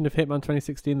first mission of Hitman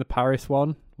 2016, the Paris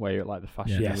one, where you're at like the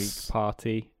Fashion Week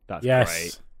party. That's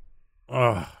great.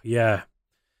 Oh, yeah.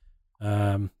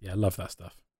 I love that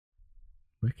stuff.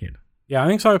 Wicked. Yeah, I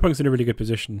think Cyberpunk's in a really good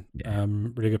position.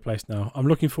 Really good place now. I'm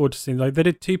looking forward to seeing, like, they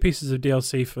did 2 pieces of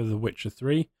DLC for The Witcher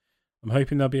 3. I'm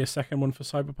hoping there'll be a second one for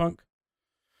Cyberpunk,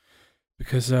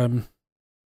 because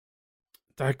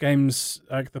that game's,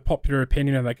 like, the popular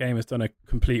opinion of that game has done a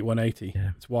complete 180.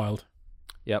 It's wild.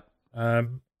 I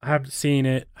haven't seen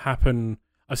it happen.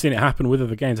 I've seen it happen with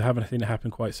other games. I haven't seen it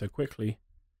happen quite so quickly.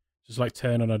 Just like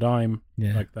turn on a dime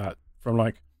like that, from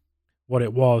like what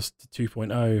it was to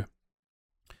 2.0.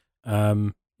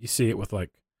 You see it with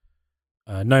like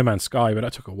No Man's Sky, but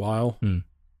that took a while.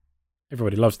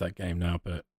 Everybody loves that game now,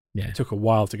 but it took a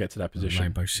while to get to that position.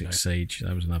 Rainbow Six Siege,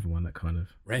 that was another one that kind of...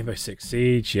 Rainbow Six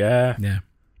Siege, yeah.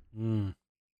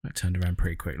 That turned around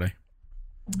pretty quickly.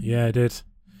 Yeah, it did.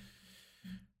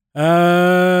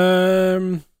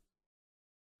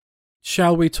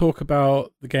 Shall we talk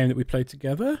about the game that we played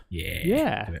together?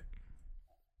 Yeah.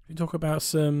 We talk about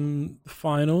some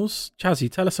finals. Chazzy,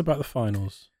 tell us about the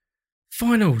finals.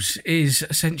 Finals is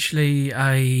essentially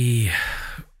a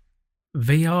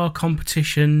VR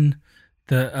competition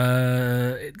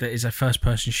that is a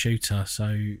first-person shooter. So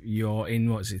you're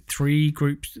in, three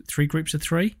groups of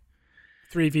three?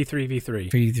 3v3v3.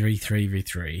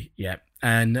 3v3v3, yeah.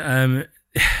 And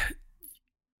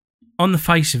on the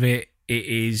face of it, it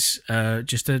is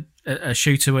just a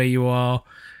shooter where you are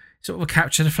sort of a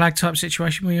capture the flag type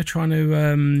situation where you're trying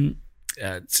to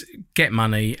get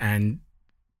money and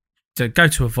to go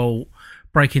to a vault,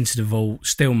 break into the vault,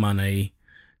 steal money,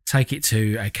 take it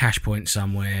to a cash point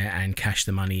somewhere and cash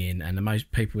the money in, and the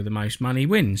most people with the most money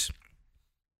wins.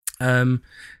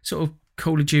 Sort of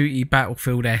Call of Duty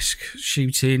Battlefield-esque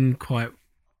shooting, quite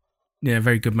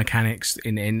very good mechanics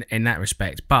in that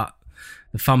respect. But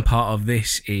the fun part of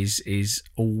this is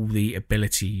all the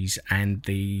abilities and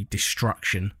the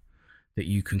destruction that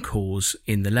you can cause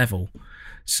in the level.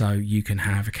 So you can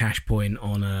have a cash point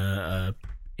on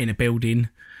in a building,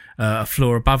 a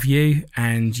floor above you,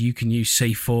 and you can use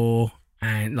C4,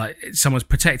 and like someone's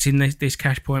protecting this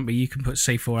cash point, but you can put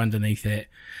C4 underneath it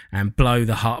and blow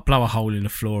a hole in the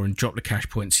floor and drop the cash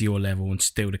point to your level and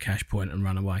steal the cash point and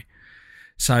run away.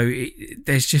 So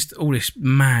there's just all this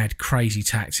mad, crazy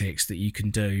tactics that you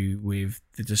can do with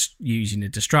using the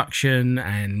destruction,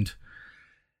 and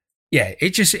yeah,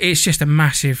 it's just a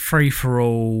massive free for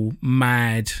all,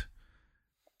 mad,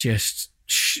 just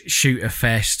shooter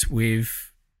fest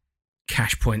with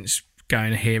cash points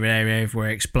going here, there, everywhere,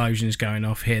 explosions going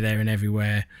off here, there, and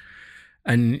everywhere,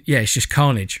 and yeah, it's just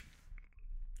carnage,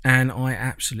 and I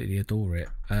absolutely adore it.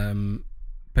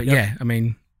 But yeah, I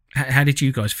mean, how did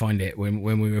you guys find it when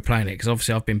we were playing it? Because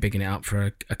obviously I've been bigging it up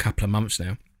for a couple of months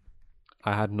now.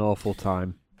 I had an awful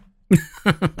time.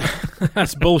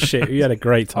 That's bullshit. You had a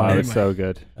great time. Oh, it was so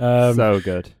good. So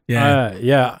good. Yeah.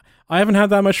 Yeah. I haven't had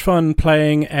that much fun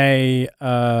playing a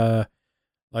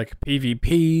like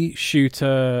PvP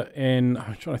shooter I'm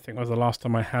trying to think, when was the last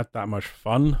time I had that much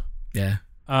fun? Yeah.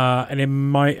 And it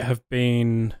might have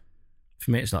been,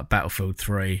 for me, it's like Battlefield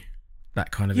 3,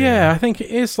 that kind of. Yeah, era. I think it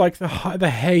is like the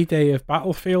heyday of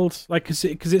Battlefield, like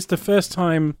because it's the first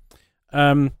time.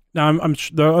 Now I'm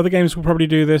the other games will probably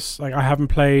do this. Like I haven't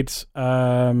played.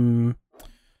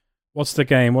 What's the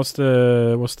game? What's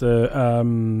the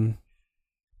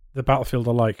Battlefield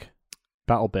I like?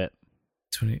 BattleBit.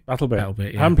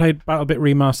 BattleBit. Yeah. I haven't played BattleBit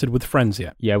Remastered with friends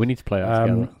yet. Yeah, we need to play that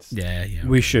together. Yeah.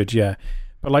 We should, yeah.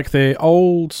 But like the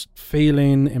old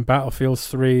feeling in Battlefield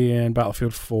 3 and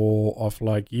Battlefield 4 of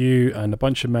like you and a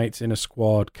bunch of mates in a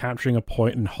squad capturing a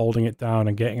point and holding it down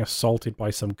and getting assaulted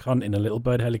by some cunt in a little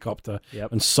bird helicopter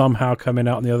and somehow coming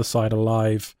out on the other side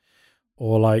alive,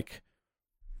 or like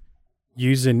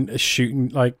shooting,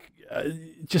 like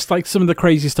just like some of the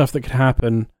crazy stuff that could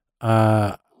happen.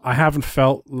 I haven't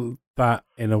felt that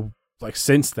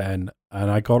since then,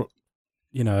 and I got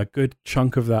a good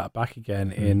chunk of that back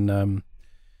again in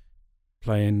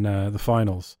playing the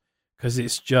finals, because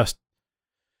it's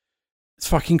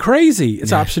fucking crazy.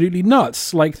 It's absolutely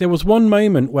nuts. Like there was one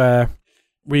moment where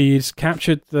we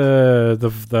captured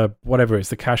the whatever it's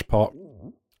the cash pot,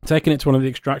 taking it to one of the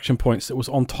extraction points that was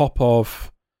on top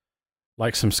of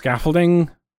like some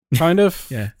scaffolding, kind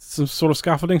of some sort of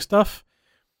scaffolding stuff,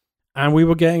 and we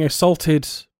were getting assaulted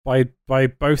by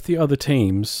both the other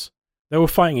teams. They were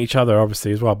fighting each other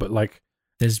obviously as well, but like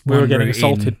we were getting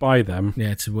assaulted by them.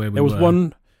 Yeah, to where there was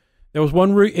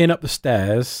one route in up the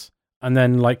stairs, and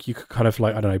then like you could kind of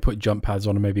like, I don't know, put jump pads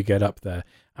on and maybe get up there.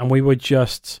 And we were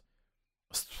just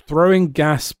throwing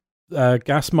gas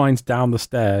mines down the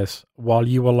stairs while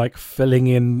you were like filling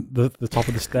in the top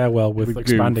of the stairwell with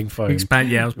expanding foam.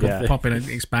 Popping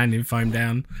expanding foam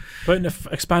down, putting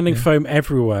expanding foam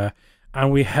everywhere. And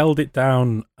we held it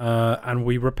down, and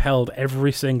we repelled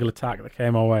every single attack that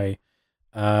came our way.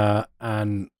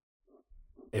 And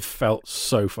it felt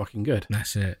so fucking good.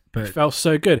 That's it. But it felt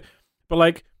so good. But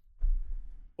like,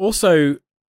 also,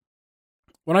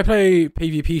 when I play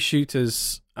PvP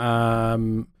shooters, if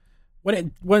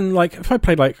I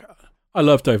played I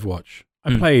loved Overwatch.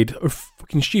 I played a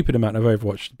fucking stupid amount of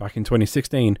Overwatch back in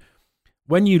 2016.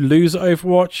 When you lose at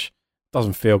Overwatch, it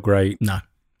doesn't feel great. No.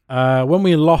 When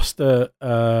we lost, even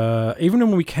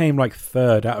when we came like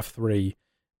third out of 3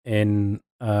 in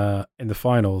the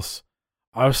finals,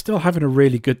 I was still having a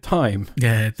really good time.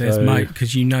 Yeah, there's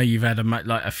because you've had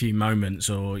a few moments,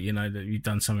 or that you've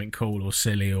done something cool or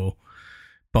silly or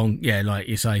like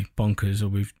you say, bonkers,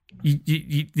 or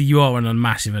you are on a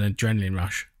massive adrenaline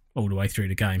rush all the way through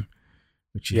the game,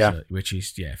 which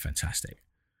is fantastic.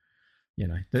 You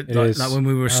know, like when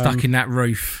we were stuck in that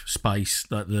roof space,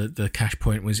 like the cache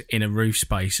point was in a roof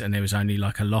space, and there was only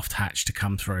like a loft hatch to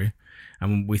come through,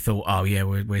 and we thought, oh yeah,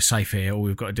 we're safe here. All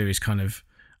we've got to do is kind of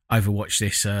overwatch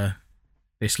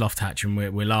this loft hatch, and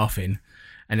we're laughing,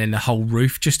 and then the whole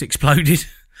roof just exploded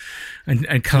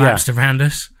and collapsed around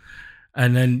us,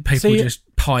 and then people just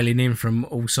piling in from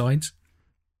all sides.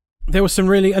 There was some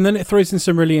really, and then it throws in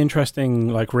some really interesting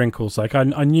like wrinkles. Like I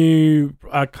knew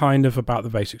kind of about the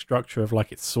basic structure of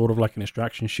like it's sort of like an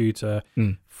extraction shooter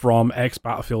from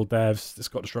ex-Battlefield devs. It's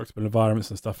got destructible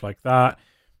environments and stuff like that.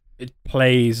 It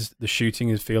plays, the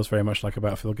shooting feels very much like a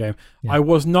Battlefield game. Yeah. I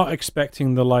was not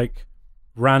expecting the like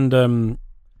random,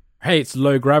 hey, it's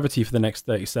low gravity for the next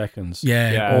 30 seconds.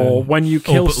 Yeah. Or when you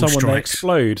kill someone, strikes. They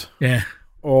explode. Yeah.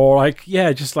 Or like,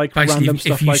 just like basically, random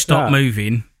stuff like that. If you stop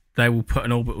moving, they will put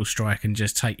an orbital strike and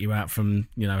just take you out from,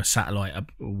 a satellite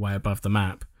way above the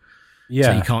map. Yeah.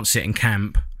 So you can't sit and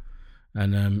camp.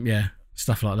 And,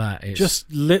 stuff like that. It's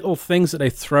just little things that they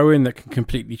throw in that can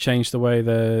completely change the way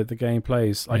the game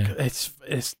plays. Like, it's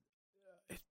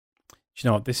you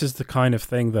know what? This is the kind of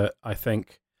thing that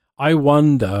I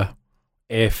wonder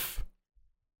if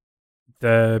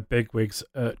the bigwigs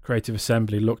at Creative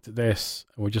Assembly looked at this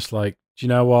and were just like, do you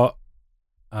know what?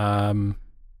 Our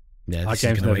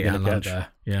game's never going to get there.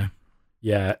 Yeah.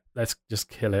 Yeah, let's just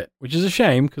kill it. Which is a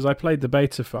shame, because I played the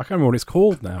beta for, I can't remember what it's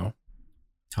called now.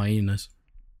 Hyenas,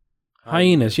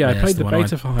 yeah. I played the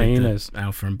beta for Hyenas.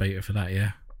 Alpha and beta for that,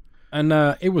 yeah. And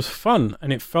it was fun,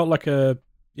 and it felt like a,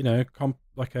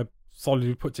 like a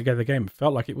solidly put together game. It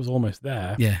felt like it was almost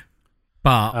there. Yeah.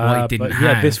 But what it didn't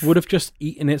have... Yeah, this would have just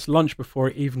eaten its lunch before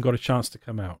it even got a chance to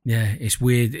come out. Yeah, it's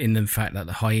weird in the fact that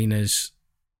the Hyenas,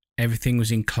 everything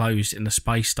was enclosed in the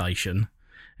space station,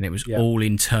 and it was all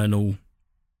internal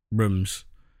rooms,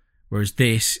 whereas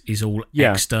this is all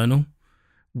external,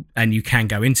 and you can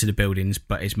go into the buildings,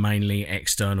 but it's mainly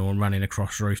external and running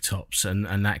across rooftops and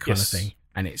that kind of thing,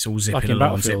 and it's all zipping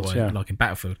along like in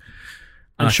Battlefield.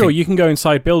 And sure, you can go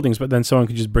inside buildings, but then someone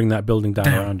can just bring that building down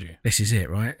around you. This is it,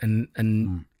 right?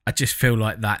 And I just feel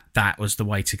like that was the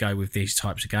way to go with these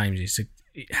types of games, is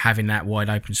having that wide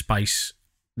open space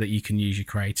that you can use your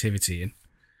creativity in.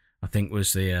 I think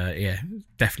was the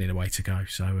definitely the way to go.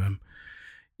 So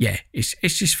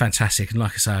it's just fantastic, and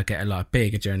like I say, I get a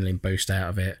big adrenaline boost out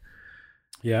of it.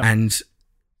 Yeah, and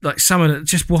like some of it,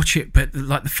 just watch it. But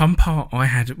like the fun part I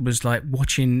had was like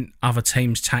watching other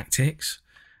teams' tactics,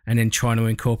 and then trying to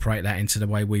incorporate that into the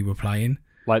way we were playing.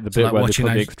 Like the bit where they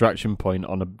put the extraction point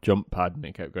on a jump pad and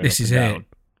it kept going. This is it.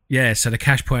 Yeah, so the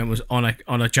cache point was on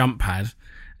a jump pad,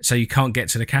 so you can't get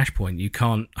to the cache point. You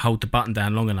can't hold the button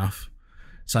down long enough.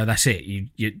 So that's it.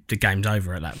 The game's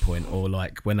over at that point. Or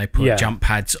like when they put jump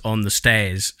pads on the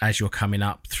stairs as you're coming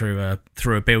up through a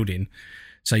building,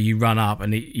 so you run up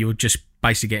and you're just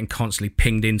basically getting constantly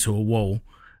pinged into a wall,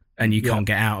 and you can't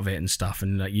get out of it and stuff,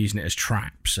 and like using it as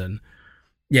traps. And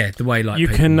the way like you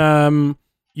can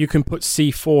put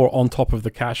C4 on top of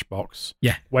the cache box.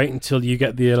 Yeah. Wait until you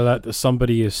get the alert that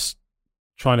somebody is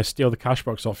trying to steal the cache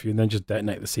box off you, and then just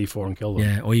detonate the C4 and kill them.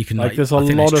 Yeah, or you can there's a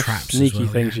lot of sneaky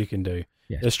things you can do.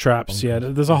 Yeah. There's traps. Yeah,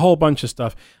 there's a whole bunch of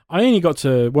stuff. I only got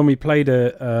to, when we played we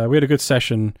had a good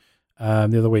session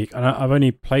the other week, and I've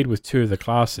only played with 2 of the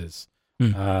classes,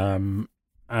 and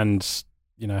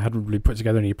hadn't really put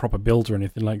together any proper builds or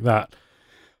anything like that.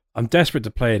 I'm desperate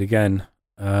to play it again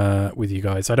with you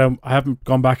guys. I haven't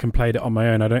gone back and played it on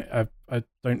my own. I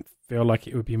don't feel like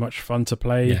it would be much fun to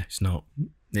play. Yeah, it's not.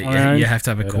 You have to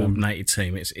have a coordinated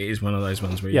team. It is one of those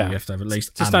ones where you have to have at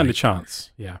least to stand a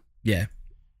chance. Yeah.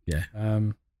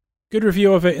 Good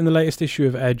review of it in the latest issue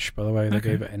of Edge, by the way. They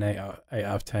gave it an 8 out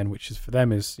of 10, which is for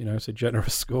them is it's a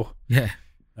generous score. Yeah.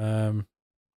 But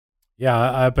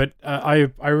I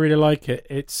really like it.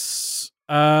 It's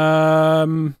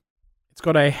got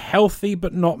a healthy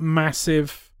but not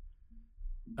massive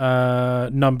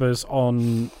numbers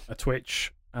on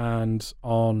Twitch and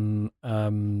on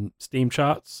Steam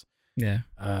charts. Yeah.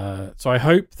 So I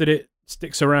hope that it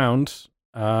sticks around.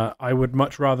 I would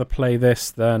much rather play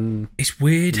this than... It's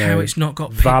weird how it's not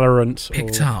got Valorant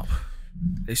picked up.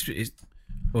 It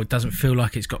doesn't feel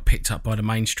like it's got picked up by the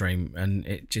mainstream, and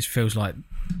it just feels like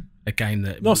a game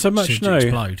that not so much should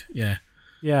explode. Yeah.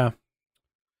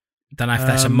 Don't know if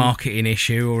that's a marketing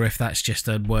issue or if that's just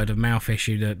a word of mouth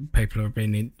issue that people have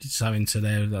been so into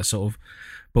that sort of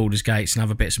Baldur's Gates and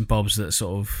other bits and bobs that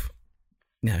sort of,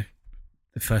 the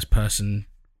first person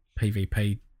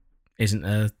PvP isn't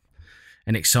an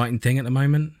exciting thing at the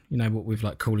moment. What with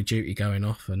like Call of Duty going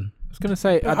off and was going to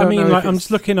say, I'm just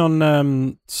looking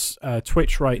on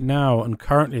Twitch right now, and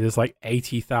currently there's like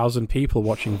 80,000 people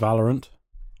watching Valorant.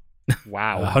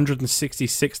 Wow.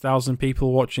 166,000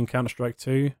 people watching Counter-Strike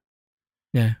 2.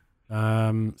 Yeah.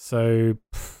 So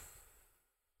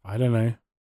I don't know.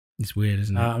 It's weird,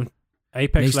 isn't it?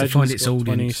 Apex Legends find its got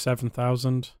audience.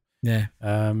 27,000. Yeah.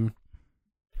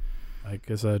 Like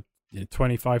there's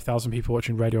 25,000 people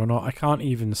watching Radio or Not. I can't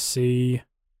even see.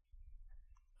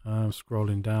 I'm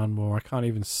scrolling down more. I can't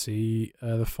even see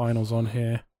the finals on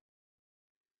here.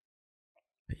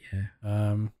 But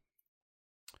yeah.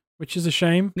 Which is a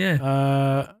shame.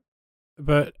 Yeah.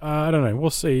 But I don't know. We'll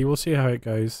see. We'll see how it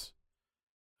goes.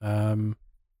 When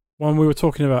we were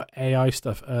talking about AI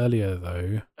stuff earlier,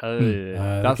 though,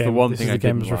 that's the one thing I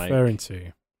didn't like. Referring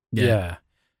to. Yeah.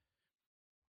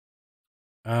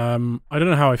 I don't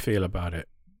know how I feel about it.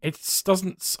 It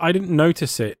doesn't. I didn't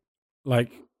notice it.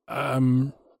 Like, I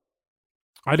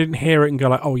didn't hear it and go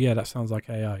like, "Oh yeah, that sounds like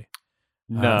AI."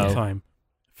 No. At the time.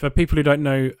 For people who don't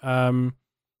know,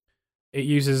 it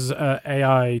uses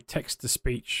AI text to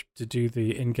speech to do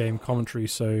the in-game commentary.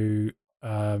 So,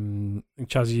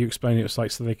 Chazzy, you explained it was like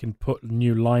so they can put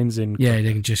new lines in. Yeah,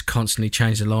 they can just constantly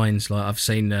change the lines. Like I've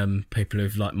seen people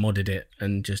who've like modded it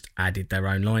and just added their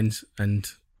own lines, and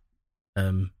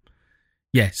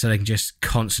so they can just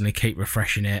constantly keep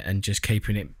refreshing it and just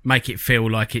keeping it, make it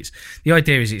feel like it's. The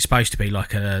idea is it's supposed to be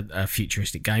like a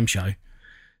futuristic game show.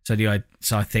 So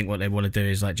I think what they want to do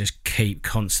is like just keep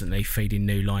constantly feeding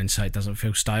new lines so it doesn't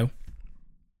feel stale.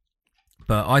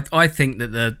 But I think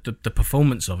that the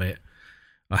performance of it,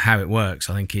 or how it works,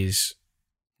 I think is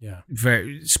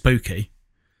very spooky.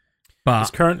 But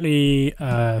there's currently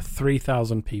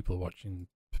 3,000 people watching.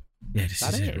 Yeah, this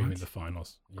is it. In the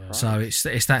finals. Yeah. So it's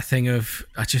that thing of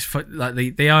I just like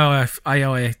the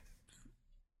AI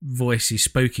voice is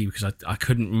spooky because I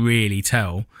couldn't really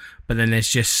tell, but then there's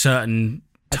just certain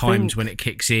times when it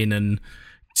kicks in and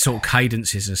sort of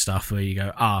cadences and stuff where you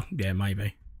go, yeah,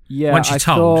 maybe. Yeah, once you're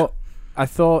told. I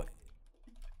thought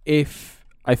if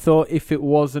it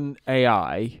wasn't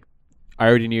AI, I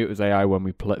already knew it was AI when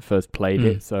we first played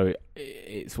it. So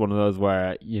it's one of those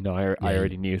where I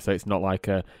already knew. So it's not like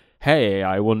a hey,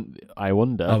 I wonder. I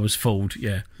was fooled.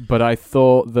 Yeah, but I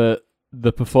thought that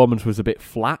the performance was a bit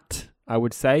flat. I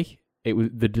would say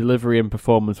the delivery and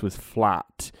performance was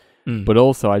flat. But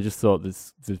also, I just thought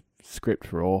the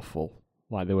scripts were awful.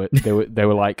 Like they were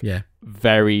like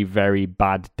very, very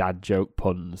bad dad joke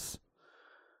puns.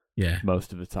 Yeah,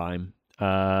 most of the time.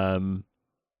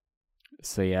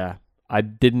 So yeah, I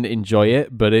didn't enjoy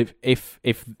it. But if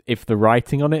the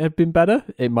writing on it had been better,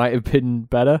 it might have been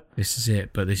better. This is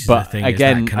it. But this is the thing.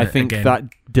 Again, I think that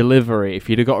delivery. If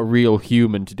you'd have got a real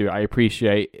human to do it, I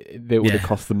appreciate that it would have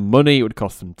cost them money. It would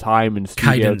cost them time and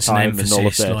studio cadence time and emphasis. And all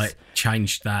of this. Like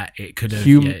changed that. It could have.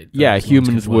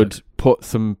 Humans would put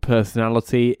some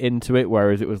personality into it,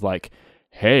 whereas it was like,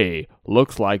 hey,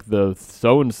 looks like the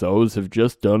so-and-sos have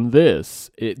just done this.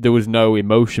 There was no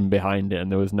emotion behind it,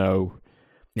 and there was no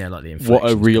like the what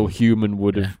a real human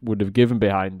would have given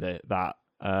behind it. That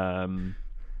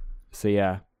so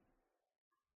yeah,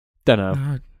 don't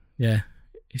know.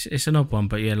 It's an odd one,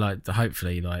 but yeah, like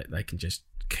hopefully like they can just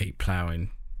keep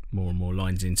ploughing more and more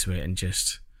lines into it and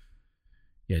just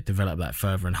develop that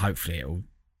further, and hopefully it'll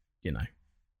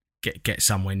get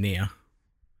somewhere near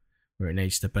where it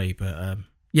needs to be. But I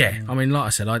mean, like I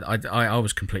said, I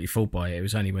was completely fooled by it. It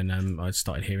was only when I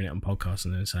started hearing it on podcasts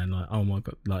and then saying like, oh my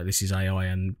god, like this is AI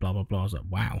and blah blah blah. I was like,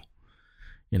 wow,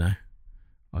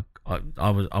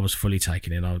 I was fully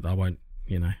taken in. I won't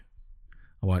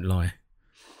lie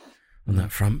on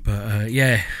that front. But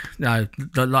no,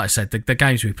 like I said, the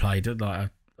games we played, like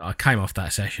I came off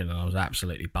that session and I was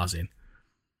absolutely buzzing,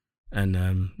 and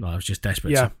I was just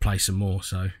desperate to play some more.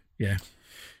 So I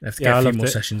have to get a few more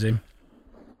sessions in.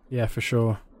 Yeah, for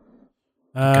sure.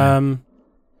 Chaz,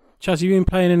 have you been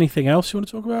playing anything else you want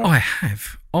to talk about? I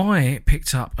have. I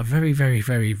picked up a very, very,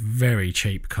 very, very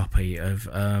cheap copy of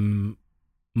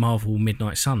Marvel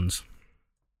Midnight Suns.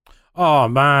 Oh,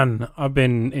 man. I've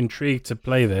been intrigued to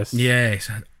play this. Yeah, it's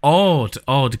an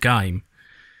odd game.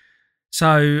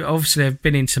 So, obviously, I've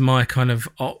been into my kind of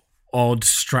odd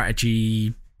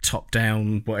strategy,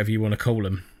 top-down, whatever you want to call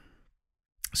them,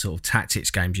 sort of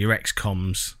tactics games, your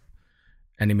XCOMs,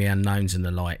 Enemy Unknowns and the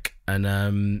like.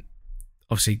 And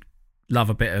obviously love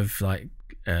a bit of like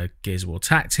Gears of War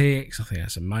Tactics. I think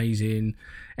that's amazing.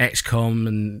 XCOM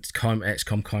and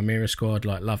XCOM Chimera Squad,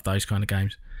 like love those kind of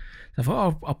games. So I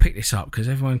thought, I'll pick this up because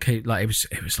everyone keep like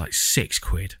it was like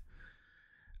 £6.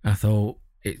 And I thought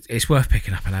it's worth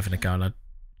picking up and having a go. And I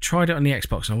tried it on the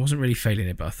Xbox and I wasn't really feeling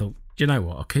it, but I thought, do you know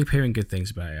what? I'll keep hearing good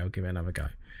things about it. I'll give it another go.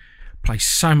 plays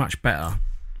so much better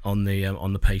on the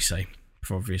PC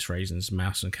for obvious reasons,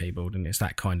 mouse and keyboard, and it's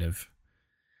that kind of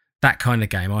game,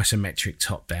 isometric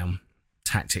top-down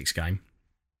tactics game.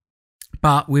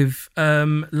 But with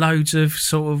loads of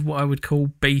sort of what I would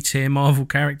call B-tier Marvel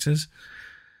characters.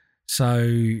 So,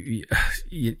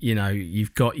 you know,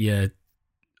 you've got your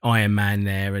Iron Man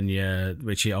there, and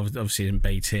which obviously isn't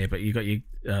B-tier, but you've got your,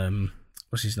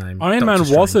 what's his name? Iron Man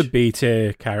was a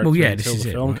B-tier character until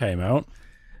the film came out.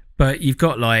 But you've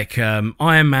got like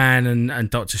Iron Man and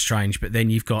Doctor Strange, but then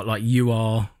you've got like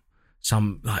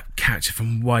some like character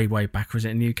from way back. Was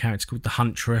it a new character called the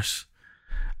Huntress?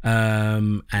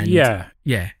 And yeah.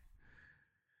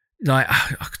 Like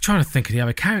I'm trying to think of the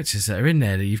other characters that are in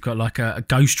there. That you've got like a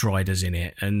Ghost Rider's in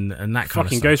it, and that kind of stuff.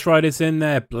 Fucking Ghost Rider's in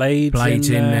there. Blades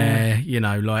in there. You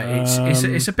know, like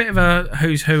it's a bit of a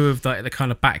who's who of the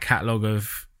kind of back catalogue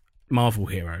of Marvel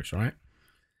heroes, right?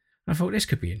 I thought this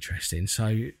could be interesting, so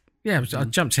yeah, I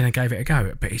jumped in and gave it a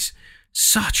go. But it's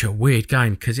such a weird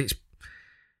game because it's.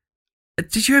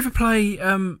 Did you ever play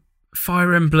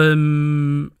Fire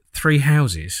Emblem Three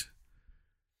Houses?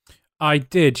 I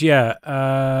did, yeah.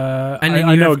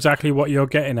 I know exactly what you're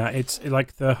getting at. It's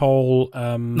like the whole...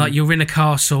 like you're in a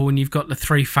castle and you've got the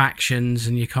three factions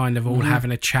and you're kind of all having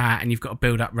a chat and you've got to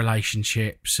build up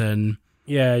relationships and...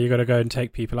 Yeah, you got to go and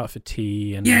take people out for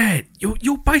tea. And yeah,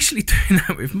 you're basically doing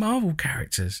that with Marvel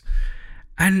characters.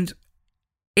 And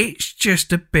it's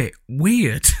just a bit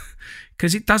weird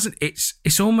because it doesn't...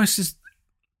 It's almost as...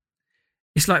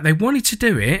 It's like they wanted to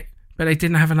do it, but they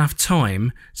didn't have enough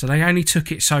time, so they only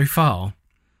took it so far.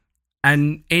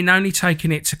 And in only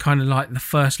taking it to kind of like the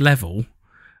first level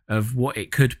of what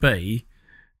it could be,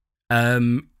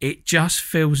 it just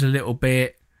feels a little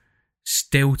bit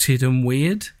stilted and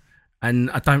weird. And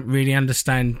I don't really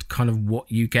understand kind of what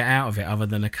you get out of it other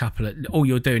than a couple of... All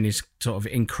you're doing is sort of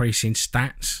increasing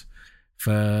stats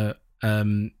for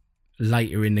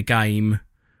later in the game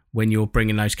when you're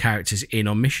bringing those characters in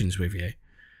on missions with you.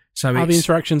 So are the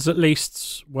interactions at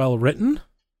least well written?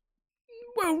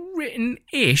 Well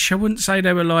written-ish. I wouldn't say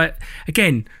they were like...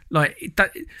 Again, like...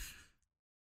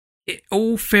 It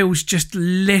all feels just a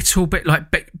little bit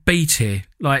like B tier.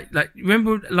 Like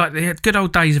remember like the good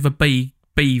old days of a B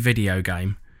video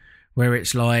game where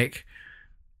it's like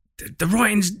the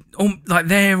writing's like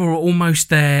there or almost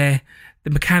there. The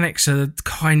mechanics are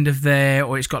kind of there,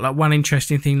 or it's got like one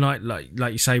interesting thing like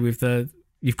you say with the...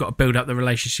 You've got to build up the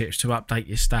relationships to update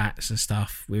your stats and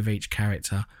stuff with each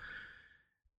character.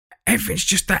 Everything's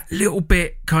just that little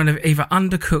bit kind of either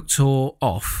undercooked or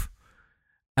off.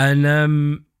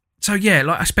 And so yeah,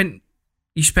 like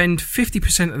you spend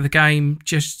 50% of the game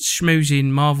just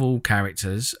schmoozing Marvel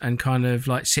characters and kind of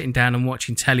like sitting down and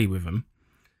watching telly with them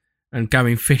and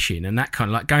going fishing and that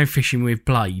kind of like going fishing with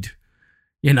Blade,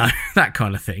 you know, that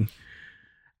kind of thing.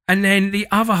 And then the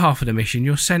other half of the mission,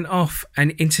 you're sent off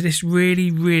and into this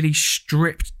really, really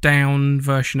stripped down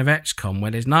version of XCOM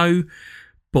where there's no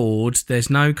board, there's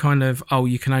no kind of, oh,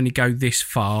 you can only go this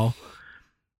far.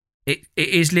 It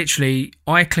is literally,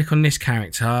 I click on this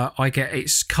character,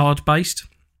 it's card based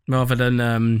rather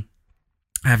than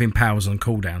having powers on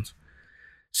cooldowns.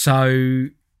 So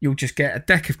you'll just get a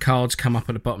deck of cards come up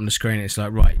at the bottom of the screen. It's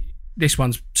like, right, this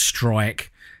one's strike.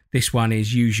 This one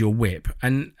is use your whip.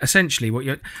 And essentially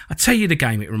I'll tell you the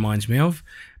game it reminds me of.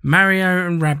 Mario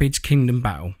and Rabbids Kingdom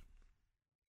Battle.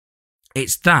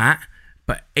 It's that,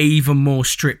 but even more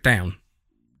stripped down.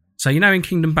 So, you know, in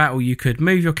Kingdom Battle, you could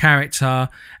move your character,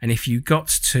 and if you got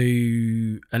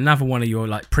to another one of your,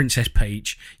 like, Princess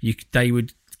Peach, they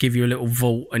would give you a little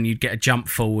vault, and you'd get a jump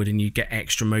forward, and you'd get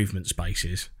extra movement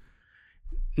spaces.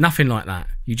 Nothing like that.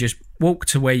 You just walk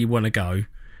to where you want to go,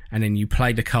 and then you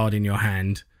play the card in your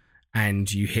hand,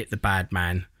 and you hit the bad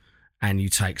man and you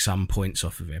take some points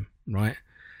off of him, right?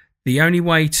 The only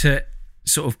way to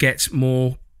sort of get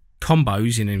more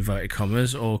combos in inverted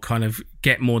commas or kind of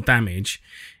get more damage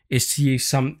is to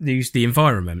use the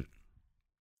environment.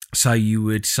 So you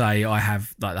would say, I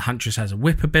have, like the Huntress has a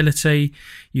whip ability.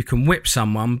 You can whip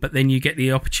someone, but then you get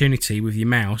the opportunity with your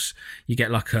mouse. You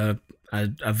get like an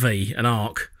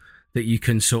arc that you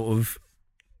can sort of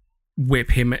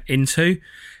whip him into.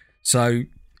 So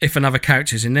if another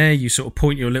character's in there, you sort of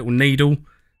point your little needle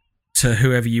to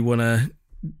whoever you want to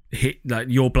hit, like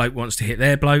your bloke wants to hit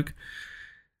their bloke.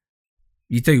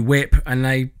 You do whip and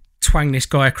they twang this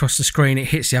guy across the screen, it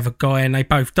hits the other guy and they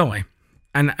both die.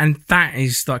 And that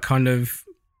is like kind of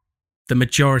the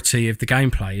majority of the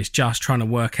gameplay is just trying to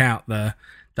work out the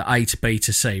A to B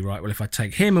to C, right? Well, if I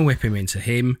take him and whip him into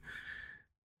him,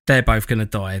 they're both going to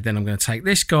die. Then I'm going to take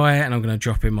this guy and I'm going to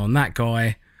drop him on that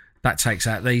guy. That takes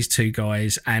out these two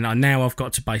guys, and I've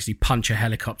got to basically punch a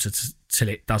helicopter till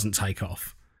it doesn't take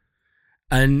off.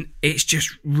 And it's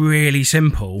just really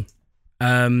simple.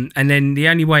 And then the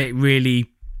only way it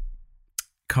really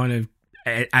kind of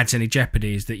adds any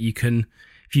jeopardy is that you can,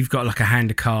 if you've got like a hand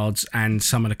of cards and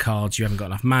some of the cards you haven't got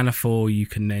enough mana for, you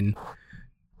can then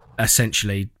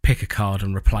essentially pick a card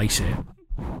and replace it,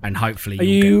 and hopefully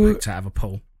you'll get picked out of a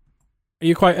pool. Are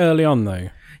you quite early on though?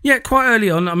 Yeah, quite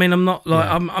early on. I mean, I'm not like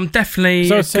I'm definitely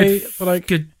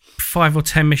good 5 or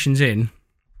 10 missions in.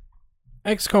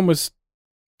 XCOM was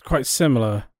quite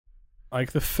similar.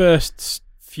 Like the first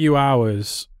few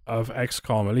hours of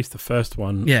XCOM, at least the first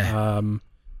one,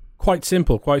 quite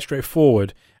simple, quite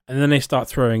straightforward, and then they start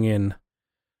throwing in.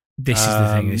 This is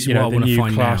the thing. This is what I want to find out. The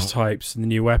new class types and the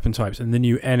new weapon types and the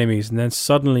new enemies, and then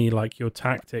suddenly, like your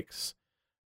tactics.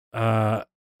 The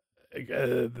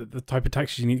type of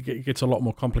tactics you need gets a lot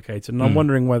more complicated, and I'm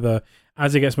wondering whether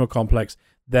as it gets more complex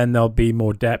then there'll be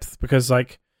more depth, because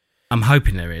like I'm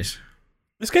hoping there is.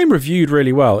 This game reviewed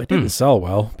really well. It didn't sell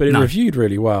well, but it reviewed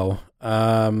really well.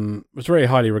 It was very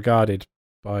highly regarded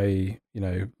by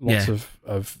lots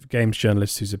of games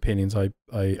journalists whose opinions I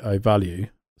value.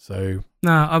 So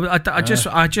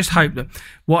I just hope that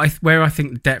where I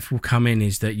think the depth will come in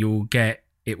is that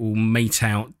it will mete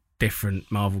out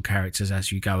different Marvel characters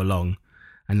as you go along,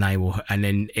 and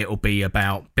then it'll be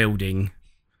about building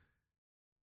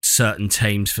certain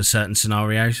teams for certain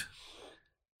scenarios.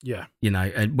 Yeah,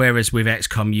 and whereas with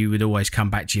XCOM you would always come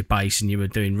back to your base and you were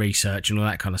doing research and all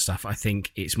that kind of stuff. I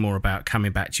think it's more about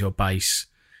coming back to your base,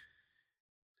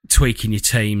 tweaking your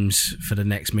teams for the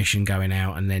next mission, going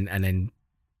out, and then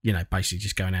basically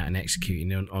just going out and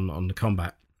executing on the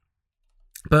combat.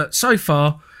 But so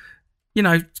far,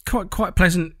 quite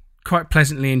pleasant. Quite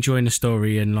pleasantly enjoying the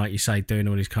story, and like you say, doing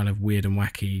all these kind of weird and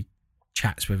wacky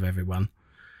chats with everyone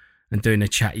and doing a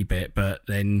chatty bit, but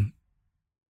then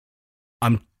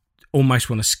I'm almost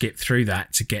want to skip through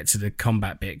that to get to the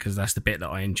combat bit, because that's the bit that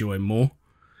I enjoy more.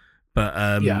 But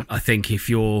I think if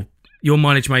your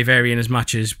mileage may vary in as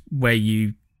much as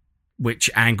which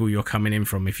angle you're coming in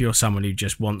from. If you're someone who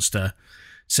just wants to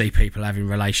see people having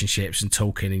relationships and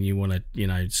talking, and you want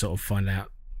to sort of find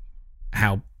out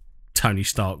how Tony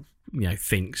Stark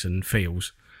thinks and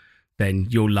feels, then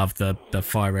you'll love the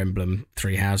Fire Emblem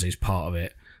Three Houses part of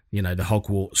it. The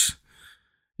Hogwarts.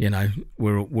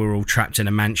 We're all trapped in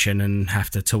a mansion and have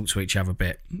to talk to each other a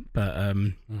bit. But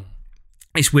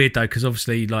it's weird though, because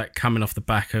obviously, like coming off the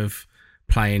back of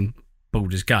playing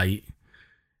Baldur's Gate,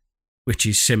 which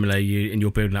is similar, and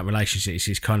you're building up relationships,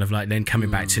 it's kind of like then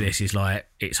coming back to this is like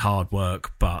it's hard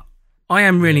work, but I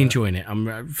am really enjoying it.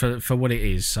 I'm for what it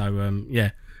is. So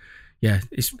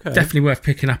it's definitely worth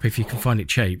picking up if you can find it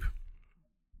cheap.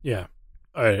 Yeah,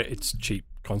 it's cheap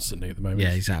constantly at the moment.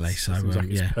 Yeah, exactly. So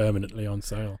it's permanently on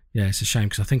sale. Yeah, it's a shame,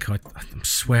 because I think I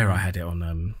swear I had it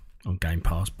on Game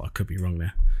Pass, but I could be wrong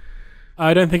there.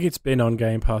 I don't think it's been on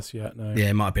Game Pass yet. No. Yeah,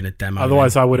 it might have been a demo.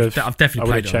 Otherwise, I would have. I've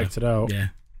definitely checked it out. Yeah,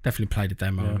 definitely played a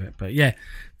demo of it. But yeah,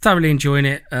 thoroughly enjoying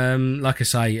it. Like I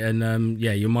say, and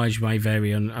your mileage may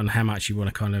vary on how much you want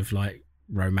to kind of like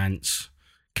romance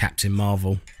Captain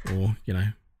Marvel, or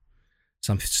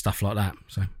some stuff like that.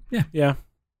 So yeah,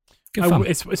 good fun.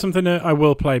 It's something that I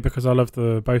will play because I love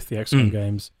both the XCOM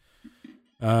games.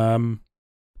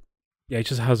 It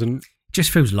just hasn't.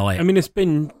 Just feels light. I mean, it's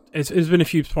been a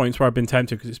few points where I've been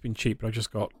tempted because it's been cheap, but I just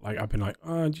got I've been like,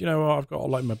 do you know what? I've got a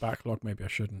lot in my backlog. Maybe I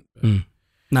shouldn't. But,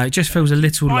 no, it just feels a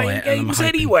little light. Games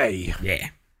anyway. Yeah.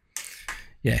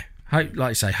 Like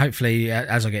I say, hopefully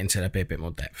as I get into it, there'll be a bit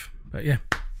more depth. But yeah,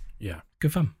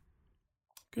 good fun.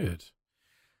 Good.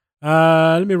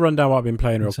 Let me run down what I've been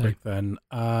playing real quick then.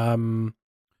 I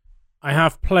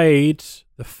have played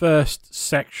the first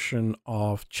section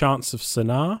of Chants of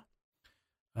Sennaar.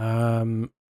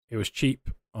 It was cheap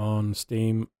on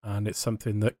Steam, and it's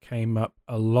something that came up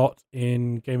a lot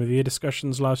in Game of the Year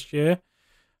discussions last year.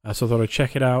 So I thought I'd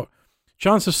check it out.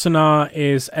 Chants of Sennaar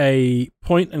is a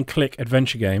point-and-click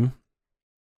adventure game,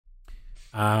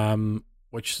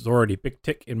 which is already a big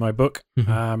tick in my book.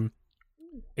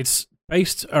 It's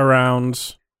based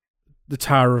around the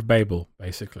Tower of Babel,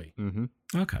 basically.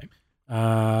 Okay.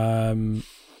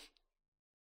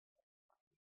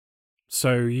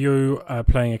 So you are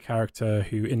playing a character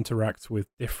who interacts with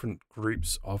different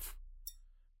groups of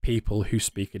people who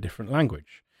speak a different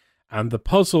language. And the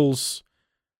puzzles,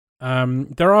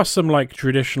 there are some like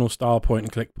traditional style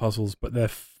point-and-click puzzles, but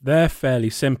they're fairly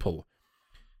simple.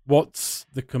 What is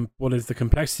the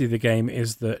complexity of the game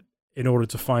is that in order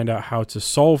to find out how to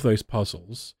solve those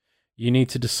puzzles, you need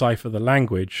to decipher the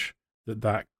language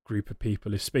that group of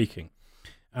people is speaking.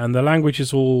 And the language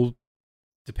is all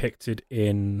depicted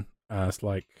in as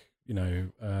like,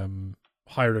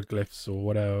 hieroglyphs or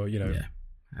whatever,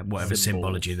 whatever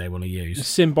symbology they want to use.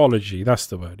 Symbology, that's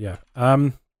the word, yeah.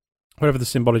 Whatever the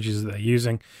symbologies that they're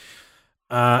using.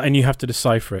 And you have to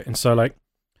decipher it. And so, like,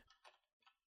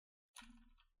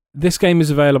 this game is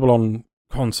available on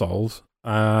consoles,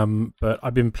 but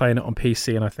I've been playing it on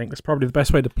PC, and I think that's probably the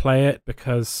best way to play it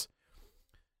because,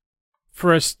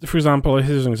 for example,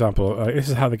 here's an example. This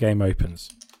is how the game opens.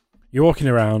 You're walking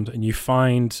around, and you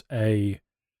find a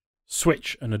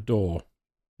switch and a door.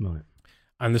 Right.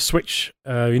 And the switch,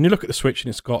 when you look at the switch,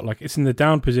 and it's in the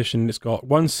down position, it's got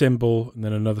one symbol and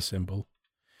then another symbol.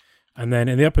 And then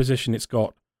in the up position, it's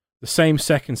got the same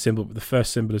second symbol, but the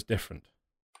first symbol is different.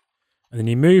 And then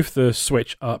you move the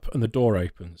switch up and the door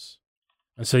opens.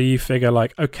 And so you figure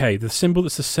like, okay, the symbol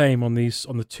that's the same on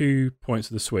the 2 points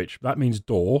of the switch, that means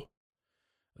door.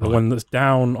 The one that's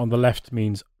down on the left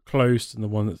means closed, and the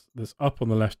one that's up on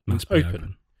the left means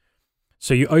open.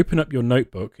 So you open up your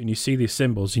notebook and you see these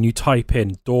symbols and you type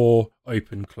in door,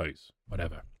 open, close,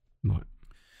 whatever. Right.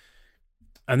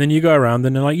 And then you go around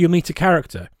and you'll meet a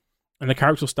character and the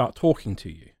character will start talking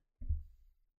to you.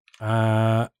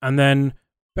 And then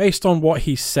based on what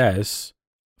he says,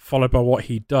 followed by what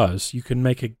he does, you can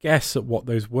make a guess at what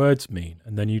those words mean.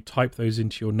 And then you type those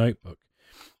into your notebook.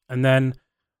 And then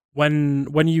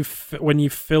when you've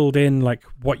filled in like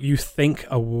what you think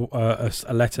a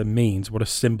letter means, what a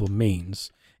symbol means,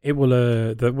 it will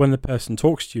when the person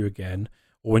talks to you again,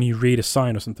 or when you read a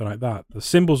sign or something like that, the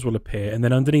symbols will appear, and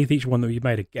then underneath each one that you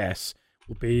made a guess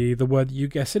will be the word that you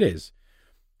guess it is.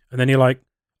 And then you're like,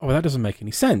 oh, well, that doesn't make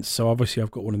any sense. So obviously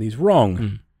I've got one of these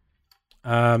wrong.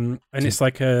 And it's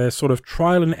like a sort of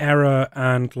trial and error,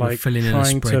 and like filling in a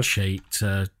spreadsheet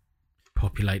to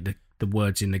populate the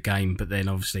words in the game, but then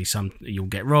obviously some you'll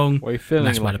get wrong. Well, you're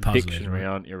filling like a dictionary,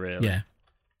 aren't you, really? Yeah.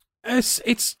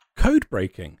 It's code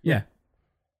breaking. Yeah.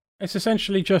 It's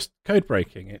essentially just code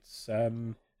breaking. It's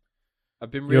I've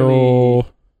been really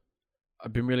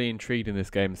intrigued in this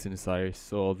game since I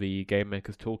saw the Game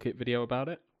Maker's Toolkit video about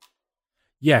it.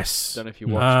 Yes. Don't know if you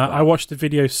watched that. I watched the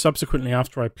video subsequently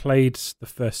after I played the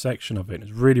first section of it.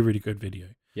 It's a really, really good video.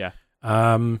 Yeah.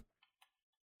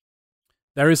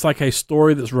 There is like a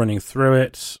story that's running through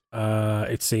it.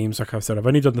 It seems, like I've said, I've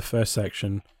only done the first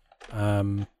section.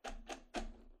 But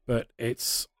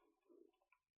it's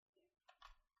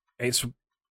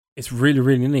really,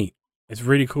 really neat. It's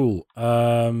really cool.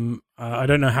 I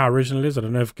don't know how original it is. I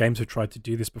don't know if games have tried to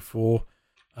do this before,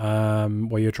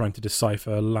 where you're trying to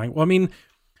decipher language. Well, I mean,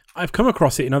 I've come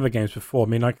across it in other games before. I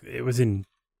mean, like it was in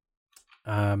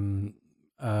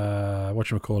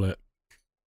whatchamacallit?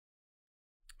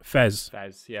 Fez,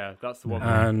 yeah, that's the one.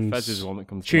 And Fez is the one that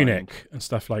comes Tunic to mind. and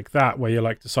stuff like that, where you're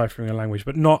like deciphering a language,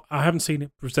 but I haven't seen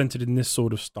it presented in this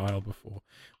sort of style before.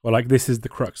 Where like this is the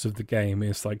crux of the game,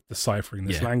 is like deciphering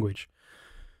this language.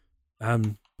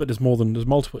 But there's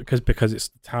multiple because it's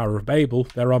the Tower of Babel.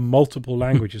 There are multiple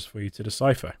languages for you to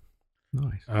decipher.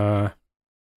 Nice.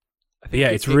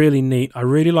 It's really neat. I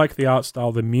really like the art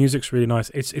style. The music's really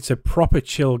nice. It's a proper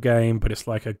chill game, but it's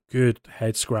like a good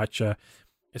head scratcher.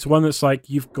 It's one that's like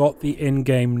you've got the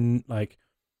in-game like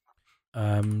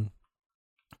it's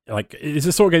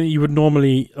the sort of game that you would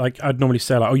normally like. I'd normally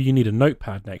say like, oh, you need a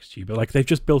notepad next to you, but like they've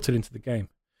just built it into the game.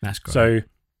 That's great. So,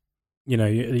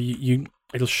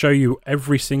 it'll show you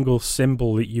every single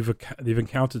symbol that you've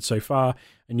encountered so far,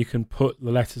 and you can put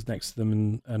the letters next to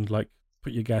them and like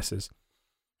put your guesses.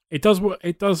 It does what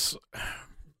it does.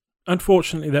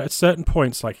 Unfortunately, there are certain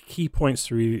points, like key points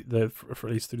through for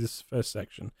at least through this first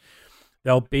section.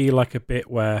 There'll be like a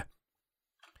bit where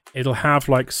it'll have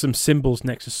like some symbols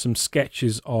next to some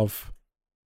sketches of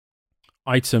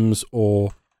items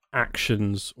or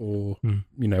actions or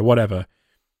whatever.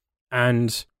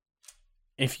 And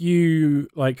if you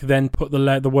like then put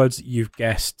the words that you've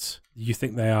guessed, you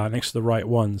think they are next to the right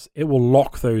ones, it will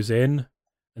lock those in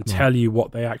and tell you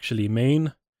what they actually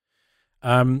mean.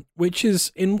 Which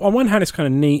is on one hand it's kind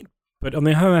of neat, but on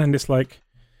the other hand it's like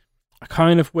I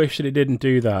kind of wish that it didn't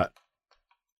do that.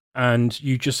 And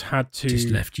you just had to... Just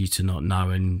left you to not know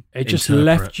and It just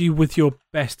left you with your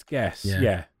best guess.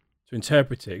 Yeah. To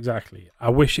interpret it, exactly.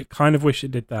 I kind of wish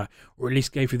it did that, or at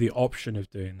least gave you the option of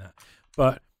doing that.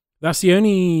 But that's the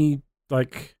only,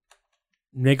 like,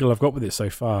 niggle I've got with it so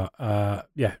far.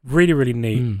 Really, really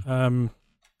neat. That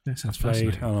sounds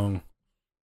fascinating. How long?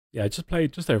 Yeah, I just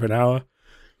played just over an hour.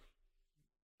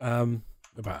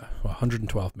 About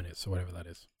 112 minutes or whatever that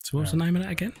is. So what's the name of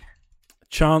that again?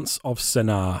 Chants of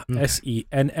Sennaar,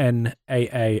 Sennaar.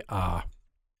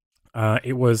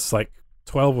 It was like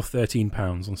 £12 or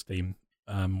 £13 on Steam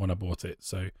when I bought it.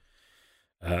 So,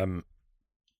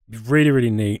 Really, really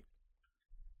neat.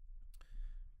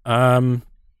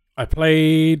 I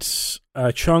played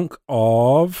a chunk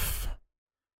of,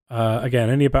 again,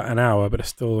 only about an hour, but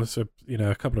it's a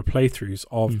couple of playthroughs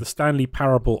of the Stanley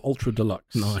Parable Ultra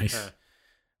Deluxe. Nice.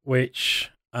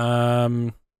 Which,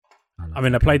 I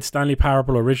played Stanley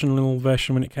Parable original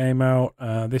version when it came out.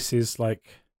 This is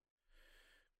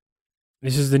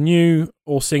the new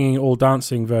all singing, all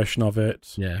dancing version of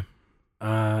it. Yeah.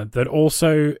 That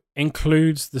also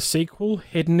includes the sequel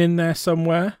hidden in there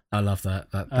somewhere. I love that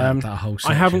whole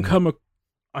section.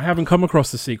 I haven't come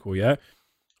across the sequel yet.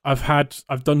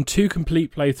 I've done 2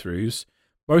 complete playthroughs.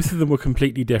 Both of them were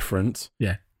completely different.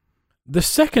 Yeah. The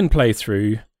second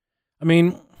playthrough, I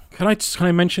mean, can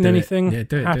I mention anything? Yeah,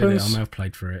 do it. Happens? I may have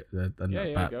played for it.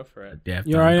 Go for it. Yeah,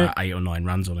 You're right. About 8 or 9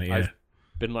 runs on it. Yeah, it's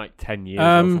been like 10 years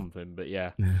or something, but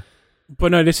yeah.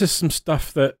 But no, this is some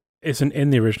stuff that isn't in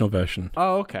the original version.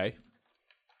 Oh, okay.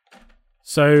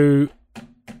 So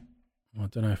I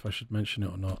don't know if I should mention it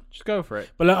or not. Just go for it.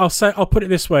 But I'll put it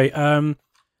this way.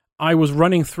 I was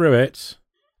running through it,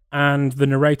 and the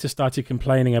narrator started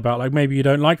complaining about maybe you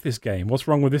don't like this game. What's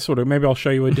wrong with this order? Maybe I'll show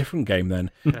you a different game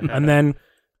then. And then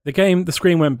the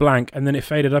screen went blank, and then it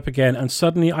faded up again, and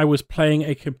suddenly I was playing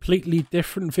a completely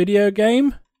different video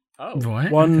game. Oh,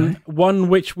 right. One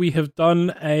which we have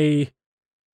done a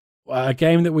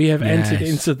game that we have entered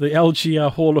into the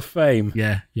LGR Hall of Fame.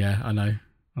 Yeah, I know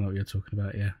what you're talking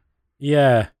about.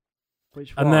 Yeah.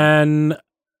 Which one? And then,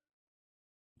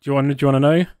 do you want to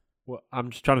know? Well, I'm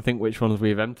just trying to think which ones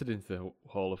we've entered into the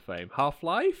Hall of Fame.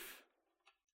 Half-Life?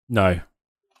 No.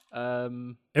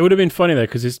 It would have been funny though,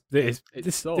 because this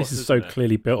is so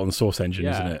clearly built on the Source Engine,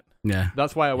 isn't it? Yeah.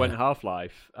 That's why I went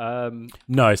Half-Life.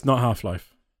 No, it's not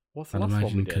Half-Life. What's the I'd last one we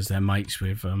imagine did? because they're mates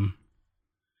with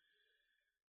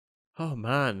Oh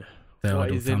man, the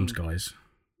Idle Thumbs guys.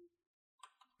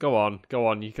 Go on.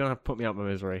 You're gonna have to put me out of my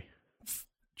misery.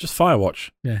 Just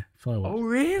Firewatch. Yeah, Firewatch. Oh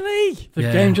really? The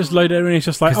game just loaded and it's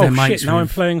just like, oh shit, now I'm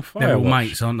playing Firewatch. They're all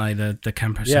mates, aren't they? The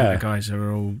Camper Center guys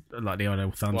are all like the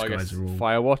Idle Thumbs guys are all.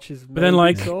 Firewatch is, but then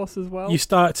Source as well. You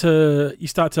start to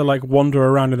wander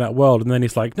around in that world, and then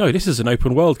it's like, no, this is an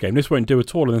open world game. This won't do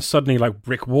at all. And then suddenly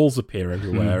brick walls appear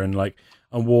everywhere and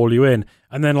wall you in.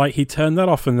 And then he turned that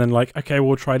off, and then okay,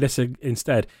 we'll try this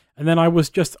instead. And then I was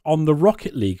just on the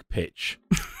Rocket League pitch.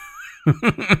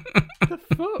 The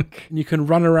fuck? And you can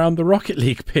run around the Rocket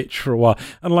League pitch for a while,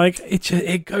 and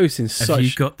it goes in such. Have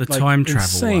you got the time travel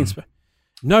insane one?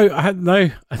 No, I had no.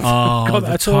 Oh,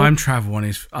 the time travel one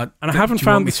is. And I haven't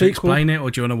found the sequel. To explain it, or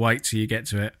do you want to wait till you get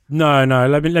to it? No.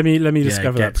 Let me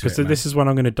discover that, because this is one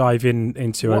I'm going to dive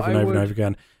into over and over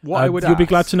again. You'll be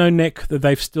glad to know, Nick, that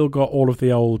they've still got all of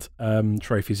the old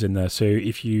trophies in there. So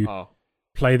if you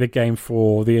play the game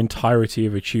for the entirety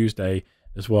of a Tuesday,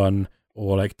 there's one.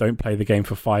 Or don't play the game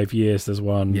for 5 years, there's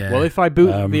one. Yeah. Well, if I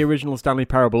boot the original Stanley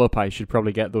Parable up, I should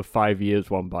probably get the 5 years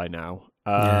one by now.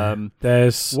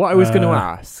 There's what I was going to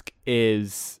ask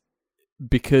is,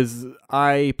 because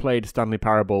I played Stanley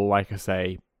Parable, like I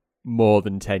say, more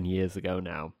than 10 years ago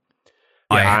now.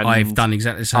 I've done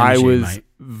exactly the same as you, was mate.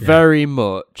 very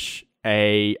much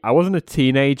I wasn't a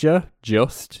teenager,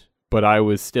 but I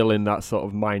was still in that sort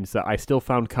of mindset. I still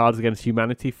found Cards Against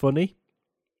Humanity funny.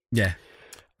 Yeah.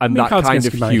 And that kind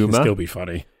of humor can still be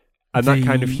funny. And that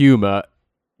kind of humor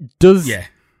does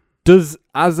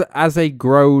as a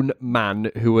grown man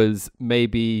who has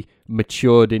maybe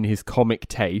matured in his comic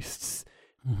tastes,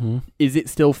 is it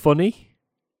still funny?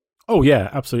 Oh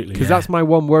yeah, absolutely. Because that's my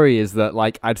one worry, is that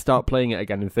I'd start playing it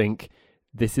again and think,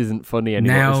 this isn't funny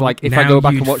anymore. Now, it's if I go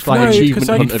back and watch Achievement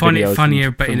Hunter find it videos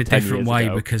funnier, but in a different way,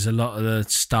 ago. because a lot of the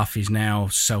stuff is now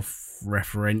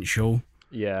self-referential.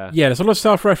 Yeah, there's a lot of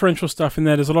self-referential stuff in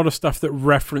there. There's a lot of stuff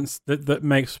that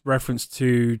makes reference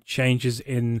to changes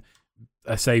in,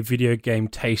 say, video game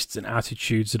tastes and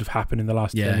attitudes that have happened in the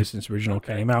last 10 years since the original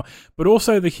came out. But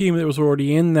also the humor that was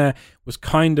already in there was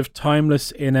kind of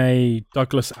timeless in a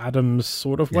Douglas Adams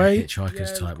sort of way.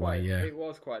 Hitchhiker's type way, It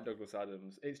was quite Douglas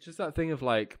Adams. It's just that thing of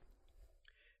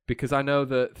because I know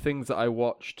that things that I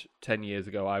watched 10 years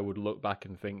ago, I would look back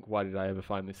and think, why did I ever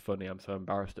find this funny? I'm so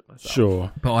embarrassed at myself.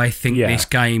 Sure. But I think this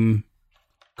game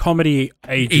comedy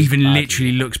even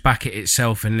literally looks back at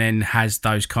itself and then has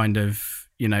those kind of,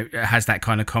 has that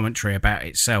kind of commentary about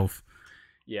itself.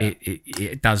 Yeah.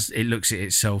 It does. It looks at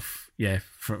itself,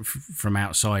 from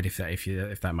outside, if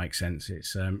that makes sense.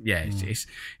 It's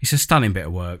it's a stunning bit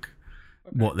of work,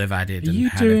 what they've added and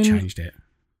how they've changed it.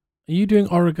 Are you doing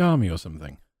origami or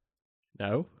something?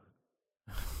 No.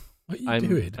 What are you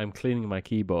doing? I'm cleaning my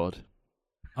keyboard.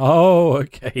 Oh,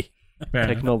 okay.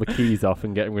 Taking all the keys off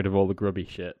and getting rid of all the grubby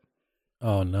shit.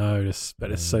 Oh no, there's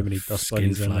so many dust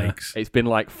bunnies in there. It's been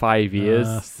like 5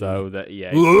 years, so that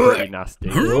it's pretty nasty.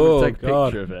 Oh, take a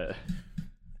picture of it.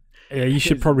 Yeah, you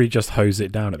should probably just hose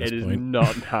it down at this point. It is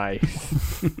not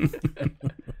nice.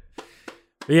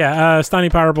 Yeah, Stanley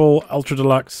Parable Ultra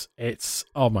Deluxe. It's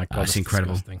my god, it's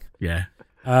incredible. Disgusting. Yeah,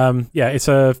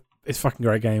 it's fucking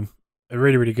great game.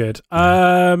 Really, really good.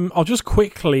 I'll just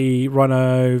quickly run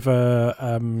over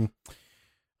a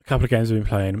couple of games I've been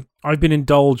playing. I've been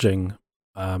indulging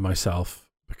myself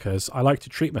because I like to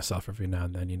treat myself every now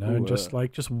and then, and just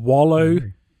wallow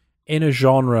in a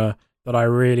genre that I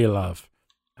really love.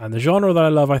 And the genre that I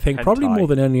love, I think, hentai. Probably more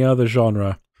than any other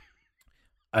genre,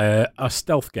 are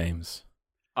stealth games.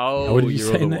 Oh, what did you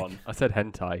say, Nick? One. I said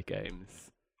hentai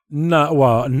games.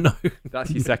 No.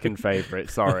 That's your second favourite,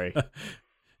 sorry.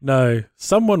 No,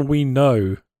 someone we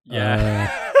know. Yeah.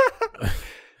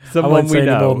 Someone I won't say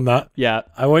any more than that. Yeah.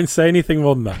 I won't say anything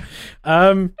more than that.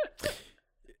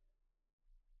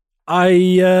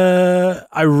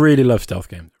 I really love stealth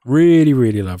games. Really,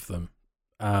 really love them.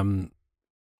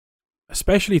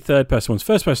 Especially third-person ones.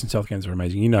 First-person stealth games are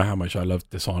amazing. You know how much I love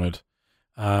Dishonored.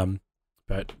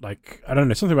 But, I don't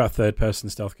know, something about third-person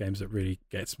stealth games that really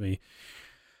gets me.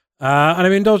 And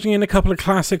I'm indulging in a couple of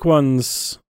classic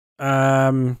ones,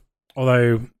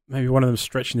 although maybe one of them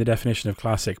stretching the definition of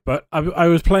classic. But I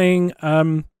was playing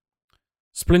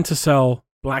Splinter Cell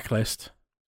Blacklist.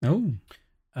 Oh.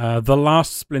 The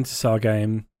last Splinter Cell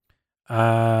game.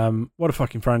 What a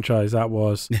fucking franchise that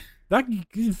was.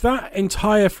 That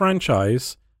entire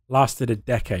franchise lasted a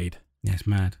decade. Yeah, it's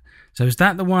mad. So is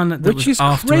that the one that which was is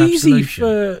after crazy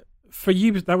Absolution? for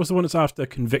you? That was the one that's after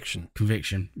Conviction.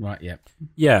 Conviction, right? Yep.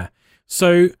 Yeah.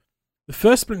 So the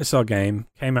first Splinter Cell game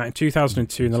came out in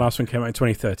 2002, and the last one came out in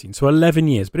 2013. So 11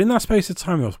 years. But in that space of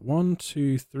time, it was 1,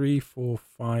 2, 3, 4,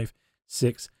 5,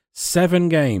 6, 7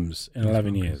 games in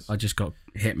 11 years. I just got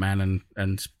Hitman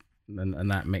and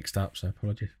that mixed up. So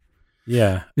apologies.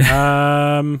 Yeah.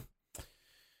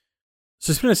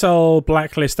 So Splinter Cell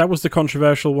Blacklist, that was the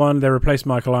controversial one. They replaced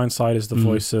Michael Ironside as the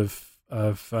voice of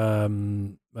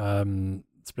Splinter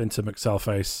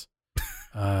McSellface.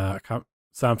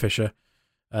 Sam Fisher.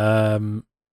 And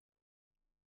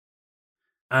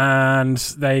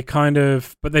they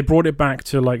but they brought it back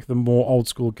to the more old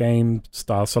school game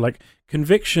style. So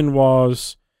Conviction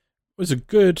was a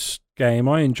good game.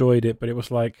 I enjoyed it, but it was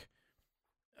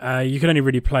you could only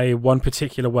really play one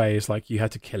particular way. It's you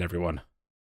had to kill everyone.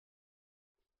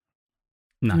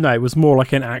 No, it was more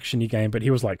like an action-y game, but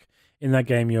he was in that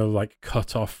game you're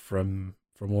cut off from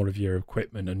all of your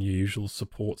equipment and your usual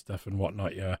support stuff and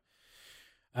whatnot. Yeah.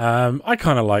 I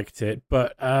kind of liked it,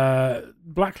 but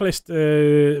Blacklist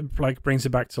brings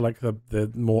it back to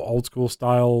the more old school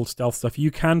style stealth stuff. You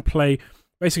can play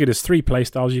basically there's 3 play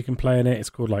styles you can play in it.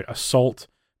 It's called Assault,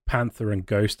 Panther, and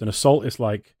Ghost. And Assault is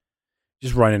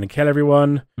just run in and kill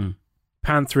everyone.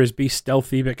 Panther is be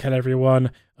stealthy but kill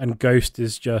everyone, and Ghost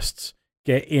is just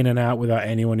get in and out without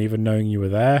anyone even knowing you were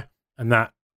there. And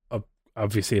that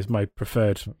obviously is my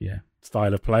preferred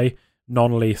style of play.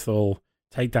 Non-lethal.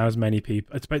 Take down as many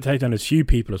people. Take down as few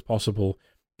people as possible.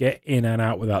 Get in and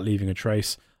out without leaving a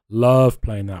trace. Love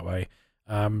playing that way.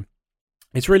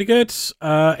 It's really good.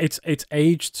 It's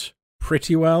aged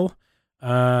pretty well.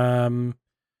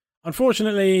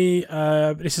 Unfortunately,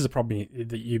 this is a problem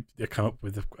that you come up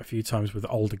with a few times with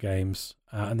older games.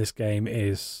 And this game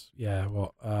is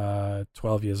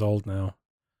 12 years old now.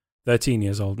 13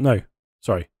 years old. No,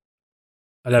 sorry,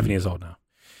 11 years old now.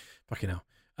 Fucking hell.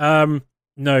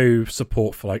 No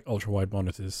support for ultra wide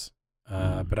monitors,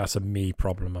 but that's a me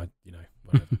problem.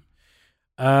 Whatever.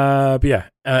 But yeah,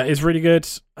 it's really good.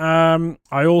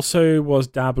 I also was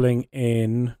dabbling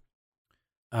in.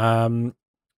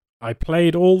 I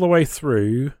played all the way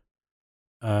through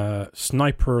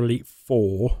Sniper Elite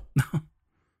 4.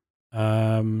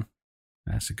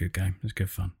 That's a good game. It's good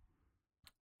fun.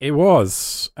 It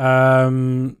was.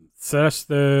 So that's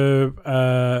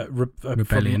the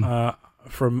Rebellion.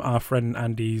 From our friend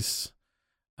Andy's,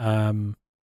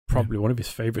 probably one of his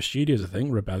favorite studios, I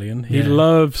think. Rebellion. He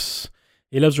loves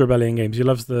Rebellion games. He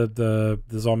loves the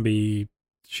zombie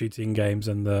shooting games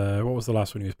and what was the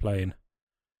last one he was playing?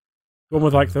 The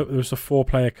one with there was a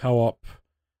 4-player co-op.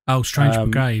 Oh, Strange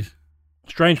Brigade.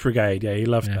 Strange Brigade. Yeah, he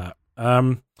loved that.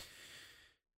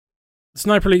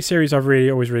 Sniper Elite series I've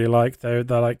always really liked. They're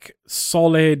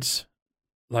solid,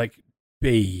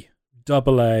 B.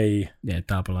 AA. Yeah,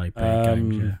 AA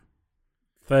games, yeah.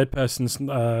 Third-person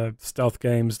stealth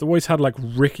games. They always had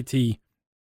rickety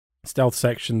stealth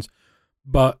sections,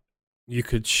 but you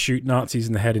could shoot Nazis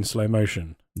in the head in slow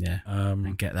motion. Yeah,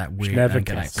 and get that weird, never and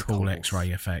get that cool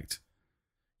X-ray effect.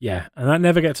 Yeah, and that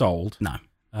never gets old. No.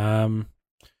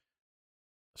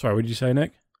 Sorry, what did you say,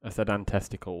 Nick? I said and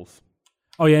testicles.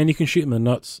 Oh yeah, and you can shoot them in the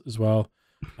nuts as well.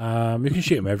 You can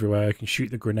shoot them everywhere. You can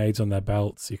shoot the grenades on their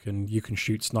belts. You can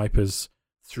shoot snipers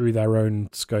through their own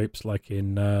scopes, like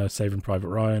in Saving Private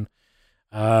Ryan.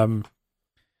 I've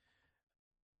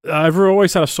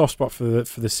always had a soft spot for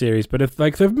the series, but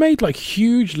they've made like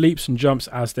huge leaps and jumps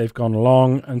as they've gone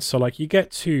along, and so like you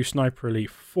get to Sniper Elite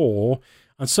 4,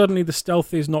 and suddenly the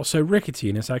stealth is not so rickety,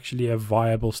 and it's actually a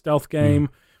viable stealth game.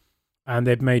 And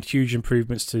they've made huge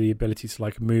improvements to the ability to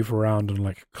like move around and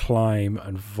like climb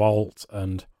and vault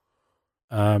and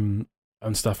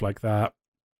stuff like that.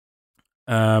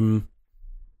 I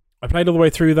played all the way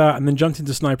through that and then jumped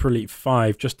into Sniper Elite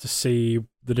 5 just to see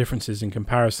the differences in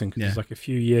comparison, because there's like a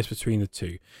few years between the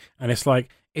two, and it's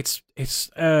like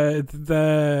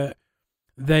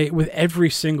they with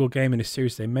every single game in this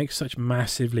series they make such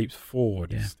massive leaps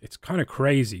forward. It's kind of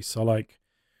crazy. So like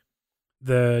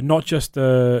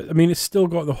it's still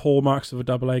got the hallmarks of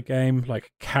a AA game,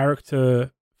 like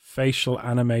character facial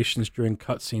animations during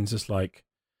cutscenes is like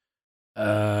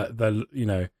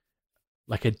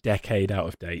like a decade out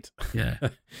of date. Yeah.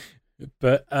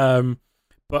 But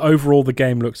overall the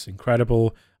game looks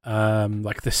incredible.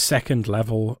 Like the second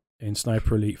level in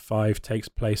Sniper Elite 5 takes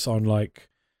place on like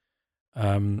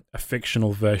a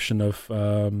fictional version of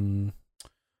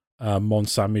Mont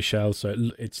Saint-Michel, so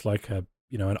it's like an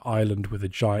island with a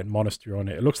giant monastery on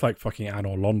it. It looks like fucking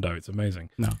Anor Londo. It's amazing.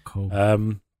 No, cool.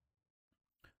 But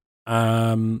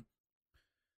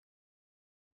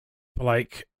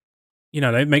like,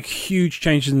 they make huge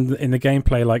changes in the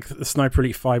gameplay. Like the Sniper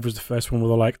Elite 5 was the first one where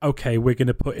they're like, okay, we're going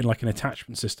to put in like an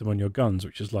attachment system on your guns,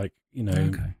 which is like,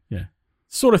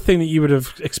 sort of thing that you would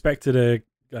have expected a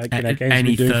game to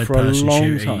be doing for a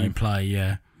long time. You play,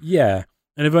 yeah.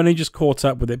 And I've only just caught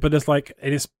up with it, but it's like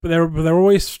they're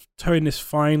always towing this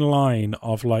fine line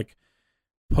of like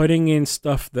putting in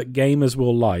stuff that gamers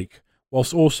will like,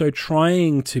 whilst also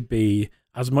trying to be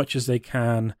as much as they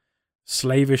can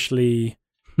slavishly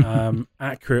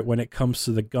accurate when it comes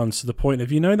to the guns. To the point of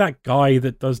that guy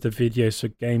that does the videos for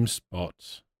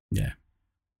GameSpot,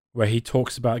 where he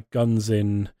talks about guns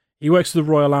he works for the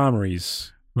Royal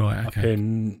Armories, right? Okay.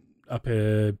 up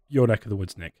your neck of the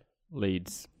woods, Nick.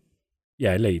 Leeds.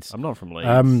 Yeah, Leeds. I'm not from Leeds.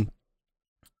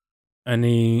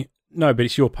 But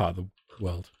it's your part of the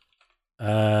world.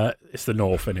 It's the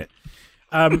north, isn't it?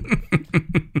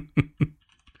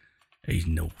 He's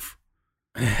north.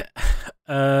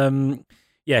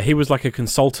 He was like a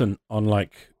consultant on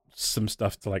like some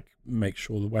stuff to like make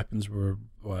sure the weapons were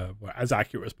as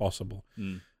accurate as possible.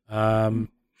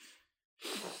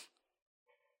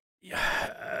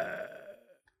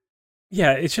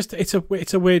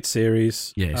 It's a weird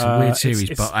series. Yeah, it's a weird series,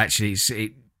 but actually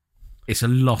it's a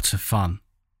lot of fun.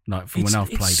 Like from when I've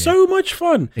played it, so much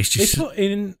fun. It's just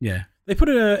They put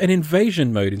an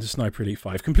invasion mode into Sniper Elite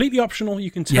 5, completely optional.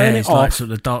 You can turn it it's off. like sort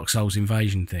of the Dark Souls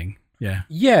invasion thing.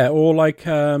 Yeah, or like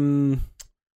Deathloop.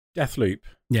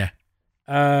 Yeah,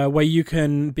 where you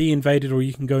can be invaded, or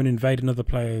you can go and invade another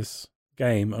player's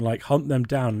game and like hunt them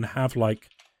down and have like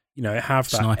have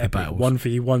that sniper battle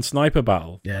 1v1 sniper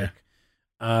battle. Yeah.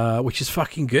 Which is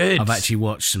fucking good. I've actually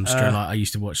watched some I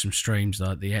used to watch some streams,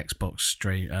 like the Xbox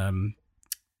stream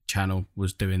channel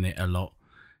was doing it a lot,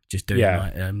 just doing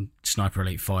like Sniper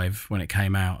Elite 5 when it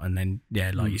came out, and then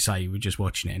you say, you were just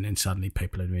watching it and then suddenly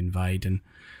people would invade, and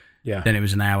then it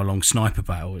was an hour-long sniper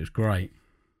battle. It was great.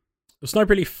 The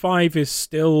Sniper Elite 5 is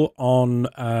still on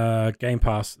Game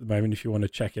Pass at the moment if you want to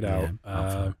check it out.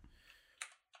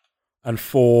 And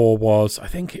 4 was, I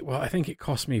think it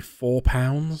cost me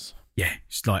 £4. Yeah,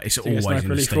 it's always in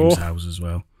the Steam sales as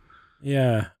well.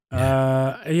 Yeah.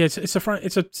 It's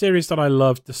a series that I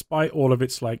love, despite all of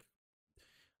its like,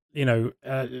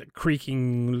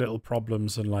 creaking little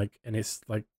problems and its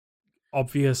like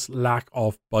obvious lack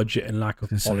of budget and lack of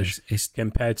polish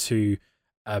compared to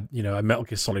a Metal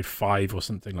Gear Solid 5 or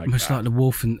something like that. It's like the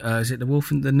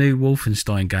the new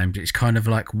Wolfenstein game. It's kind of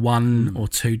like 1 or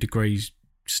 2 degrees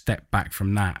step back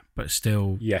from that, but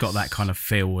still got that kind of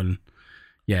feel, and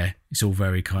it's all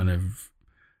very kind of,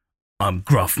 I'm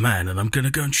gruff man and I'm gonna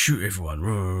go and shoot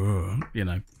everyone,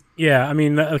 Yeah, I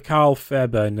mean, Carl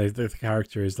Fairbairn, the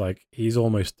character, is like, he's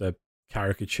almost a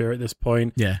caricature at this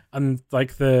point. Yeah, and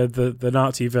like the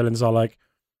Nazi villains are like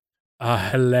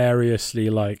hilariously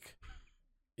like,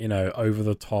 over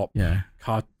the top,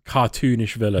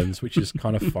 cartoonish villains, which is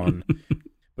kind of fun.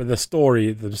 But the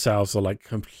story themselves are like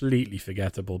completely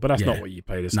forgettable. But that's not what you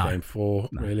play this game for,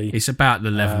 really. It's about the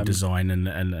level design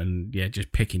and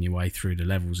just picking your way through the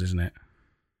levels, isn't it?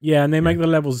 Yeah, and they make the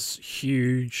levels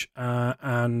huge,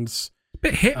 and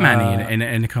bit Hitman-y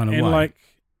in a kind of way. Like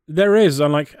there is,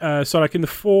 and like so like in the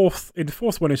fourth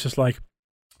one, it's just like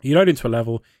you load into a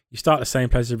level, you start the same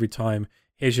place every time.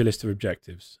 Here's your list of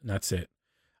objectives, and that's it.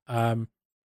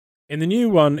 In the new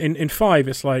one, in 5,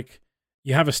 it's like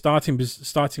you have a starting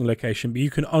location, but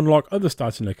you can unlock other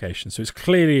starting locations. So it's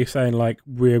clearly saying like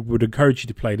we would encourage you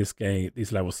to play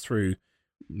these levels through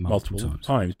multiple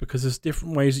times because there's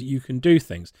different ways that you can do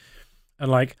things.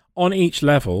 And like on each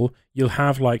level, you'll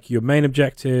have like your main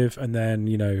objective and then,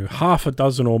 half a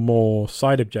dozen or more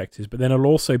side objectives, but then it'll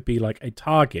also be like a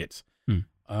target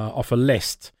off a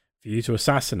list for you to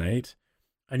assassinate.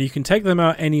 And you can take them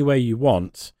out any way you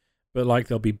want, but like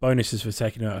there'll be bonuses for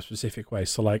taking them out a specific way.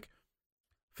 So like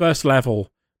first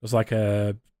level was like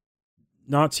a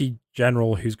Nazi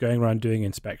general who's going around doing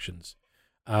inspections.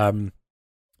 And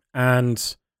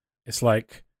it's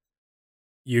like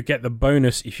you get the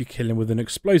bonus if you kill him with an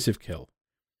explosive kill.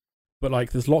 But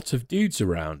like there's lots of dudes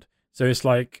around. So it's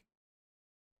like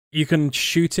you can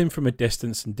shoot him from a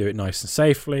distance and do it nice and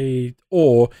safely,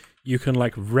 or you can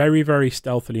like very, very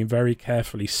stealthily and very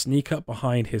carefully sneak up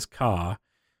behind his car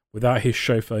without his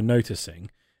chauffeur noticing,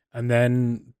 and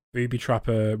then booby trap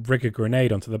rig a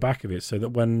grenade onto the back of it so that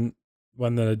when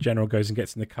the general goes and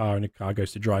gets in the car and the car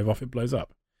goes to drive off, it blows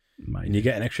up. Amazing. And you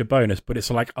get an extra bonus, but it's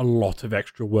like a lot of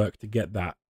extra work to get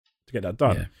that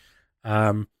done.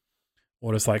 Yeah.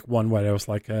 Or there's like one where there was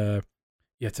like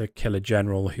you had to kill a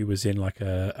general who was in like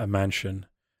a mansion,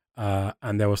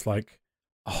 and there was like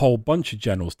a whole bunch of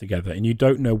generals together, and you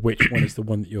don't know which one is the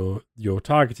one that you're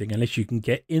targeting unless you can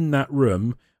get in that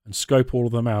room and scope all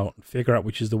of them out and figure out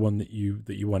which is the one that you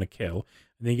want to kill,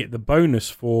 and then you get the bonus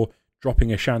for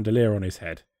dropping a chandelier on his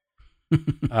head.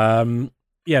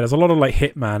 Yeah, there's a lot of like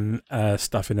Hitman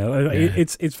stuff in there. Yeah.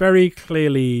 It's very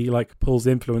clearly like pulls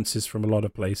influences from a lot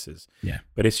of places. Yeah,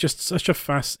 but it's just such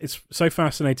it's so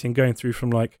fascinating going through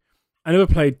from like I never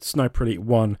played Sniper Elite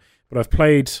 1, but I've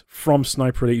played from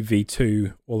Sniper Elite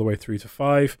V2 all the way through to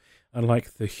 5, and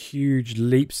like the huge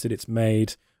leaps that it's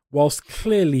made, whilst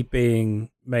clearly being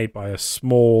made by a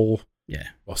smaller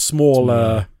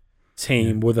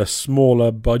team with a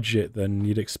smaller budget than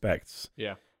you'd expect.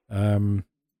 Yeah.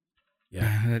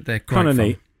 Yeah, they're kind of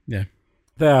neat. Yeah,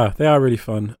 they are really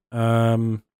fun.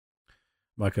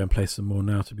 Might go and play some more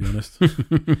now, to be honest.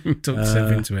 Talk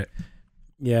yourself into it.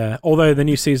 Yeah, although the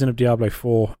new season of Diablo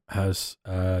 4 has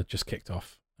just kicked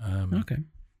off. Okay,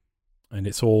 and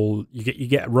it's all you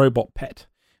get a robot pet.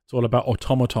 It's all about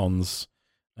automatons.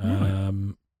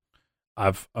 I've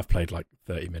played like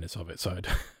 30 minutes of it, so I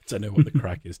don't know what the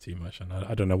crack is too much, and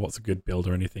I don't know what's a good build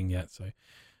or anything yet. So.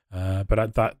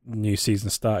 But that new season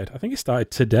started. I think it started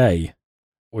today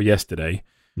or yesterday.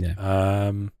 Yeah.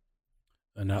 And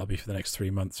that'll be for the next 3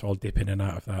 months. So I'll dip in and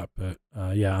out of that. But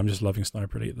yeah, I'm just loving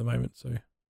Sniper Elite at the moment. So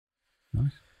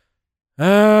nice.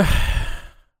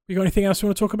 You got anything else you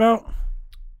want to talk about?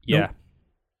 Yeah.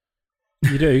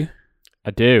 Nope. You do?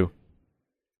 I do.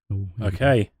 Ooh,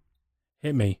 okay.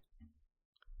 Hit me.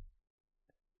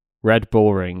 Red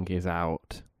Bull Ring is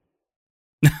out.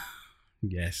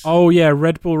 Yes. Oh yeah,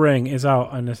 Red Bull Ring is out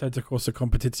and it's Corsa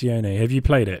Competizione. Have you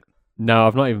played it? No,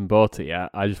 I've not even bought it yet.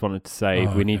 I just wanted to say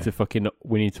we need to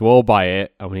all buy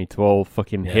it, and we need to all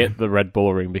fucking hit the Red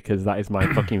Bull Ring because that is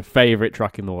my fucking favourite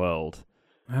track in the world.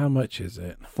 How much is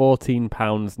it?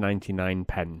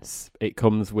 £14.99. It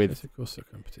comes with Corsa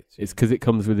Competizione. It's because it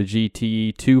comes with a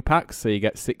GT2 pack, so you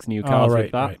get 6 new cars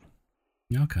with that. Right.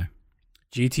 Okay.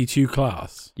 GT2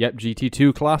 class. Yep,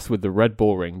 GT2 class with the Red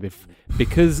Bull Ring.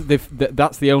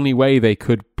 That's the only way they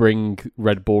could bring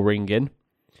Red Bull Ring in.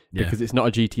 Because it's not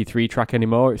a GT3 track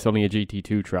anymore, it's only a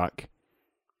GT2 track.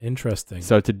 Interesting.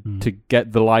 So to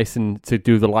get the license, to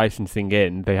do the licensing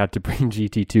in, they had to bring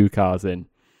GT2 cars in.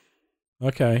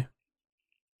 Okay.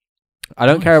 I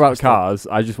don't care about cars,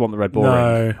 I just want the Red Bull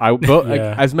Ring.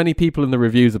 As many people in the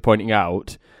reviews are pointing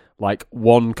out, like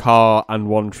one car and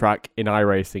one track in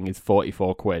iRacing is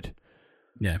 £44.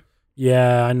 Yeah.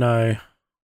 Yeah, I know.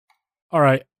 All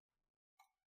right.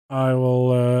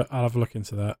 I'll have a look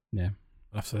into that. Yeah.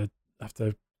 I'll have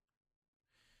to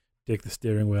dig the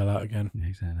steering wheel out again. Yeah,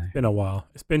 exactly. It's been a while.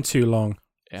 It's been too long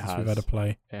since we've had a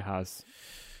play. It has.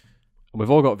 And we've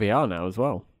all got VR now as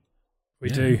well. We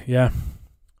do, yeah.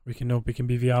 We can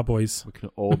be VR boys. We can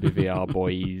all be VR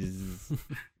boys.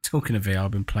 Talking of VR,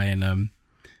 I've been playing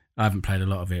I haven't played a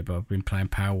lot of it, but I've been playing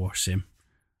Power Wash Sim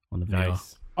on the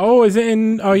VR. Oh, is it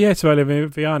in? Oh, yeah, it's available in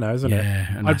VR now, isn't it?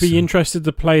 Yeah. I'd be interested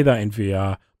to play that in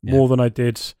VR more than I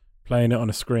did playing it on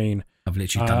a screen. I've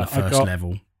literally done the first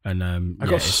level, and I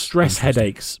got stress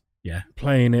headaches. Yeah,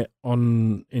 playing it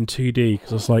in 2D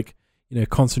because I was like,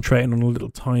 concentrating on a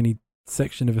little tiny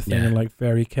section of a thing and like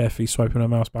very carefully swiping my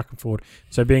mouse back and forward.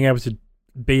 So being able to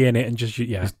be in it and just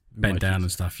bend down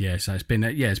and stuff. Yeah, so it's been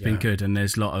been good. And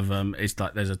there's a lot of it's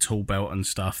like there's a tool belt and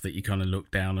stuff that you kind of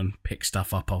look down and pick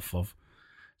stuff up off of.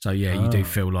 So you do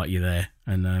feel like you're there.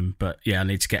 And but I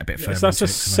need to get a bit further. So that's a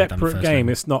separate game.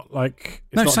 It's not like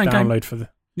it's not download game. For the.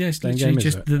 Yeah, it's literally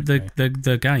just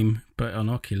the game, but on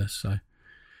Oculus. So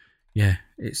yeah,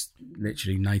 it's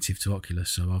literally native to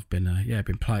Oculus. So I've been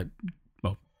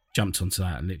jumped onto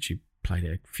that and literally played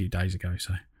it a few days ago.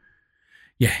 So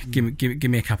yeah, give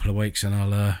me a couple of weeks and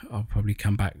I'll probably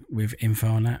come back with info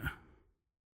on that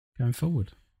going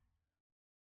forward.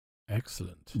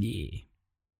 Excellent. Yeah.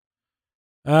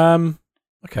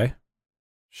 Okay.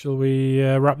 Shall we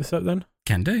wrap this up then?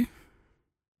 Can do.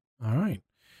 All right.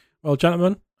 Well,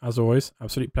 gentlemen, as always,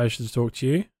 absolute pleasure to talk to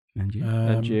you. And you.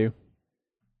 And you.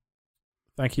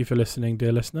 Thank you for listening,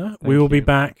 dear listener. We will be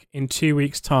back in 2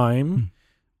 weeks' time,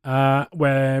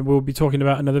 where we'll be talking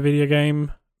about another video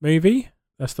game movie.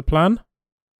 That's the plan.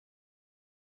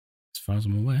 As far as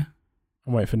I'm aware.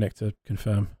 I'm waiting for Nick to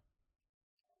confirm.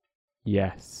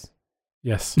 Yes.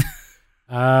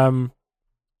 Sorry,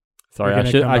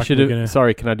 I should have.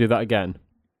 Sorry, can I do that again?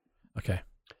 Okay.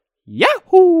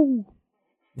 Yahoo!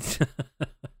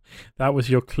 That was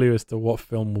your clue as to what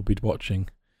film we'll be watching.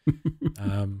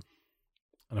 And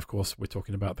of course, we're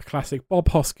talking about the classic Bob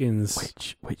Hoskins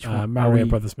which one Mario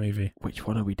Brothers movie. Which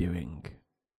one are we doing?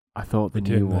 I thought the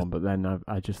new one, but then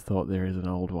I just thought there is an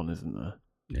old one, isn't there?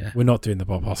 Yeah. We're not doing the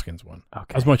Bob Hoskins one.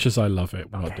 Okay. As much as I love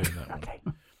it, we're not doing that one. Okay,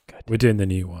 good. We're doing the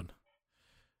new one.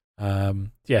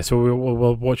 So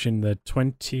we're watching the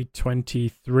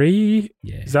 2023.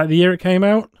 Yeah. Is that the year it came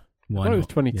out? Why not? It was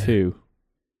 22.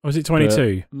 Or was it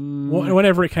 22?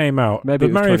 Whenever it came out. Maybe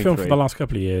the Mario film for the last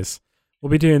couple of years.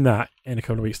 We'll be doing that in a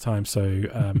couple of weeks' time. So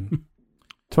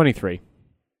 23.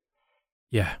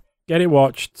 Yeah. Get it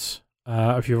watched.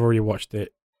 If you've already watched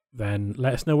it, then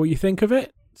let us know what you think of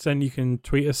it. Then you can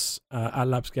tweet us at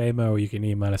LabsGamer, or you can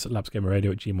email us at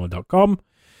labsgamerradio@gmail.com.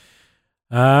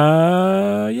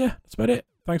 That's about it.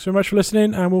 Thanks very much for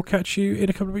listening, and we'll catch you in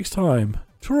a couple of weeks' time.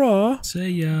 Ta-ra!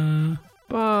 See ya.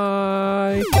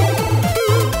 Bye.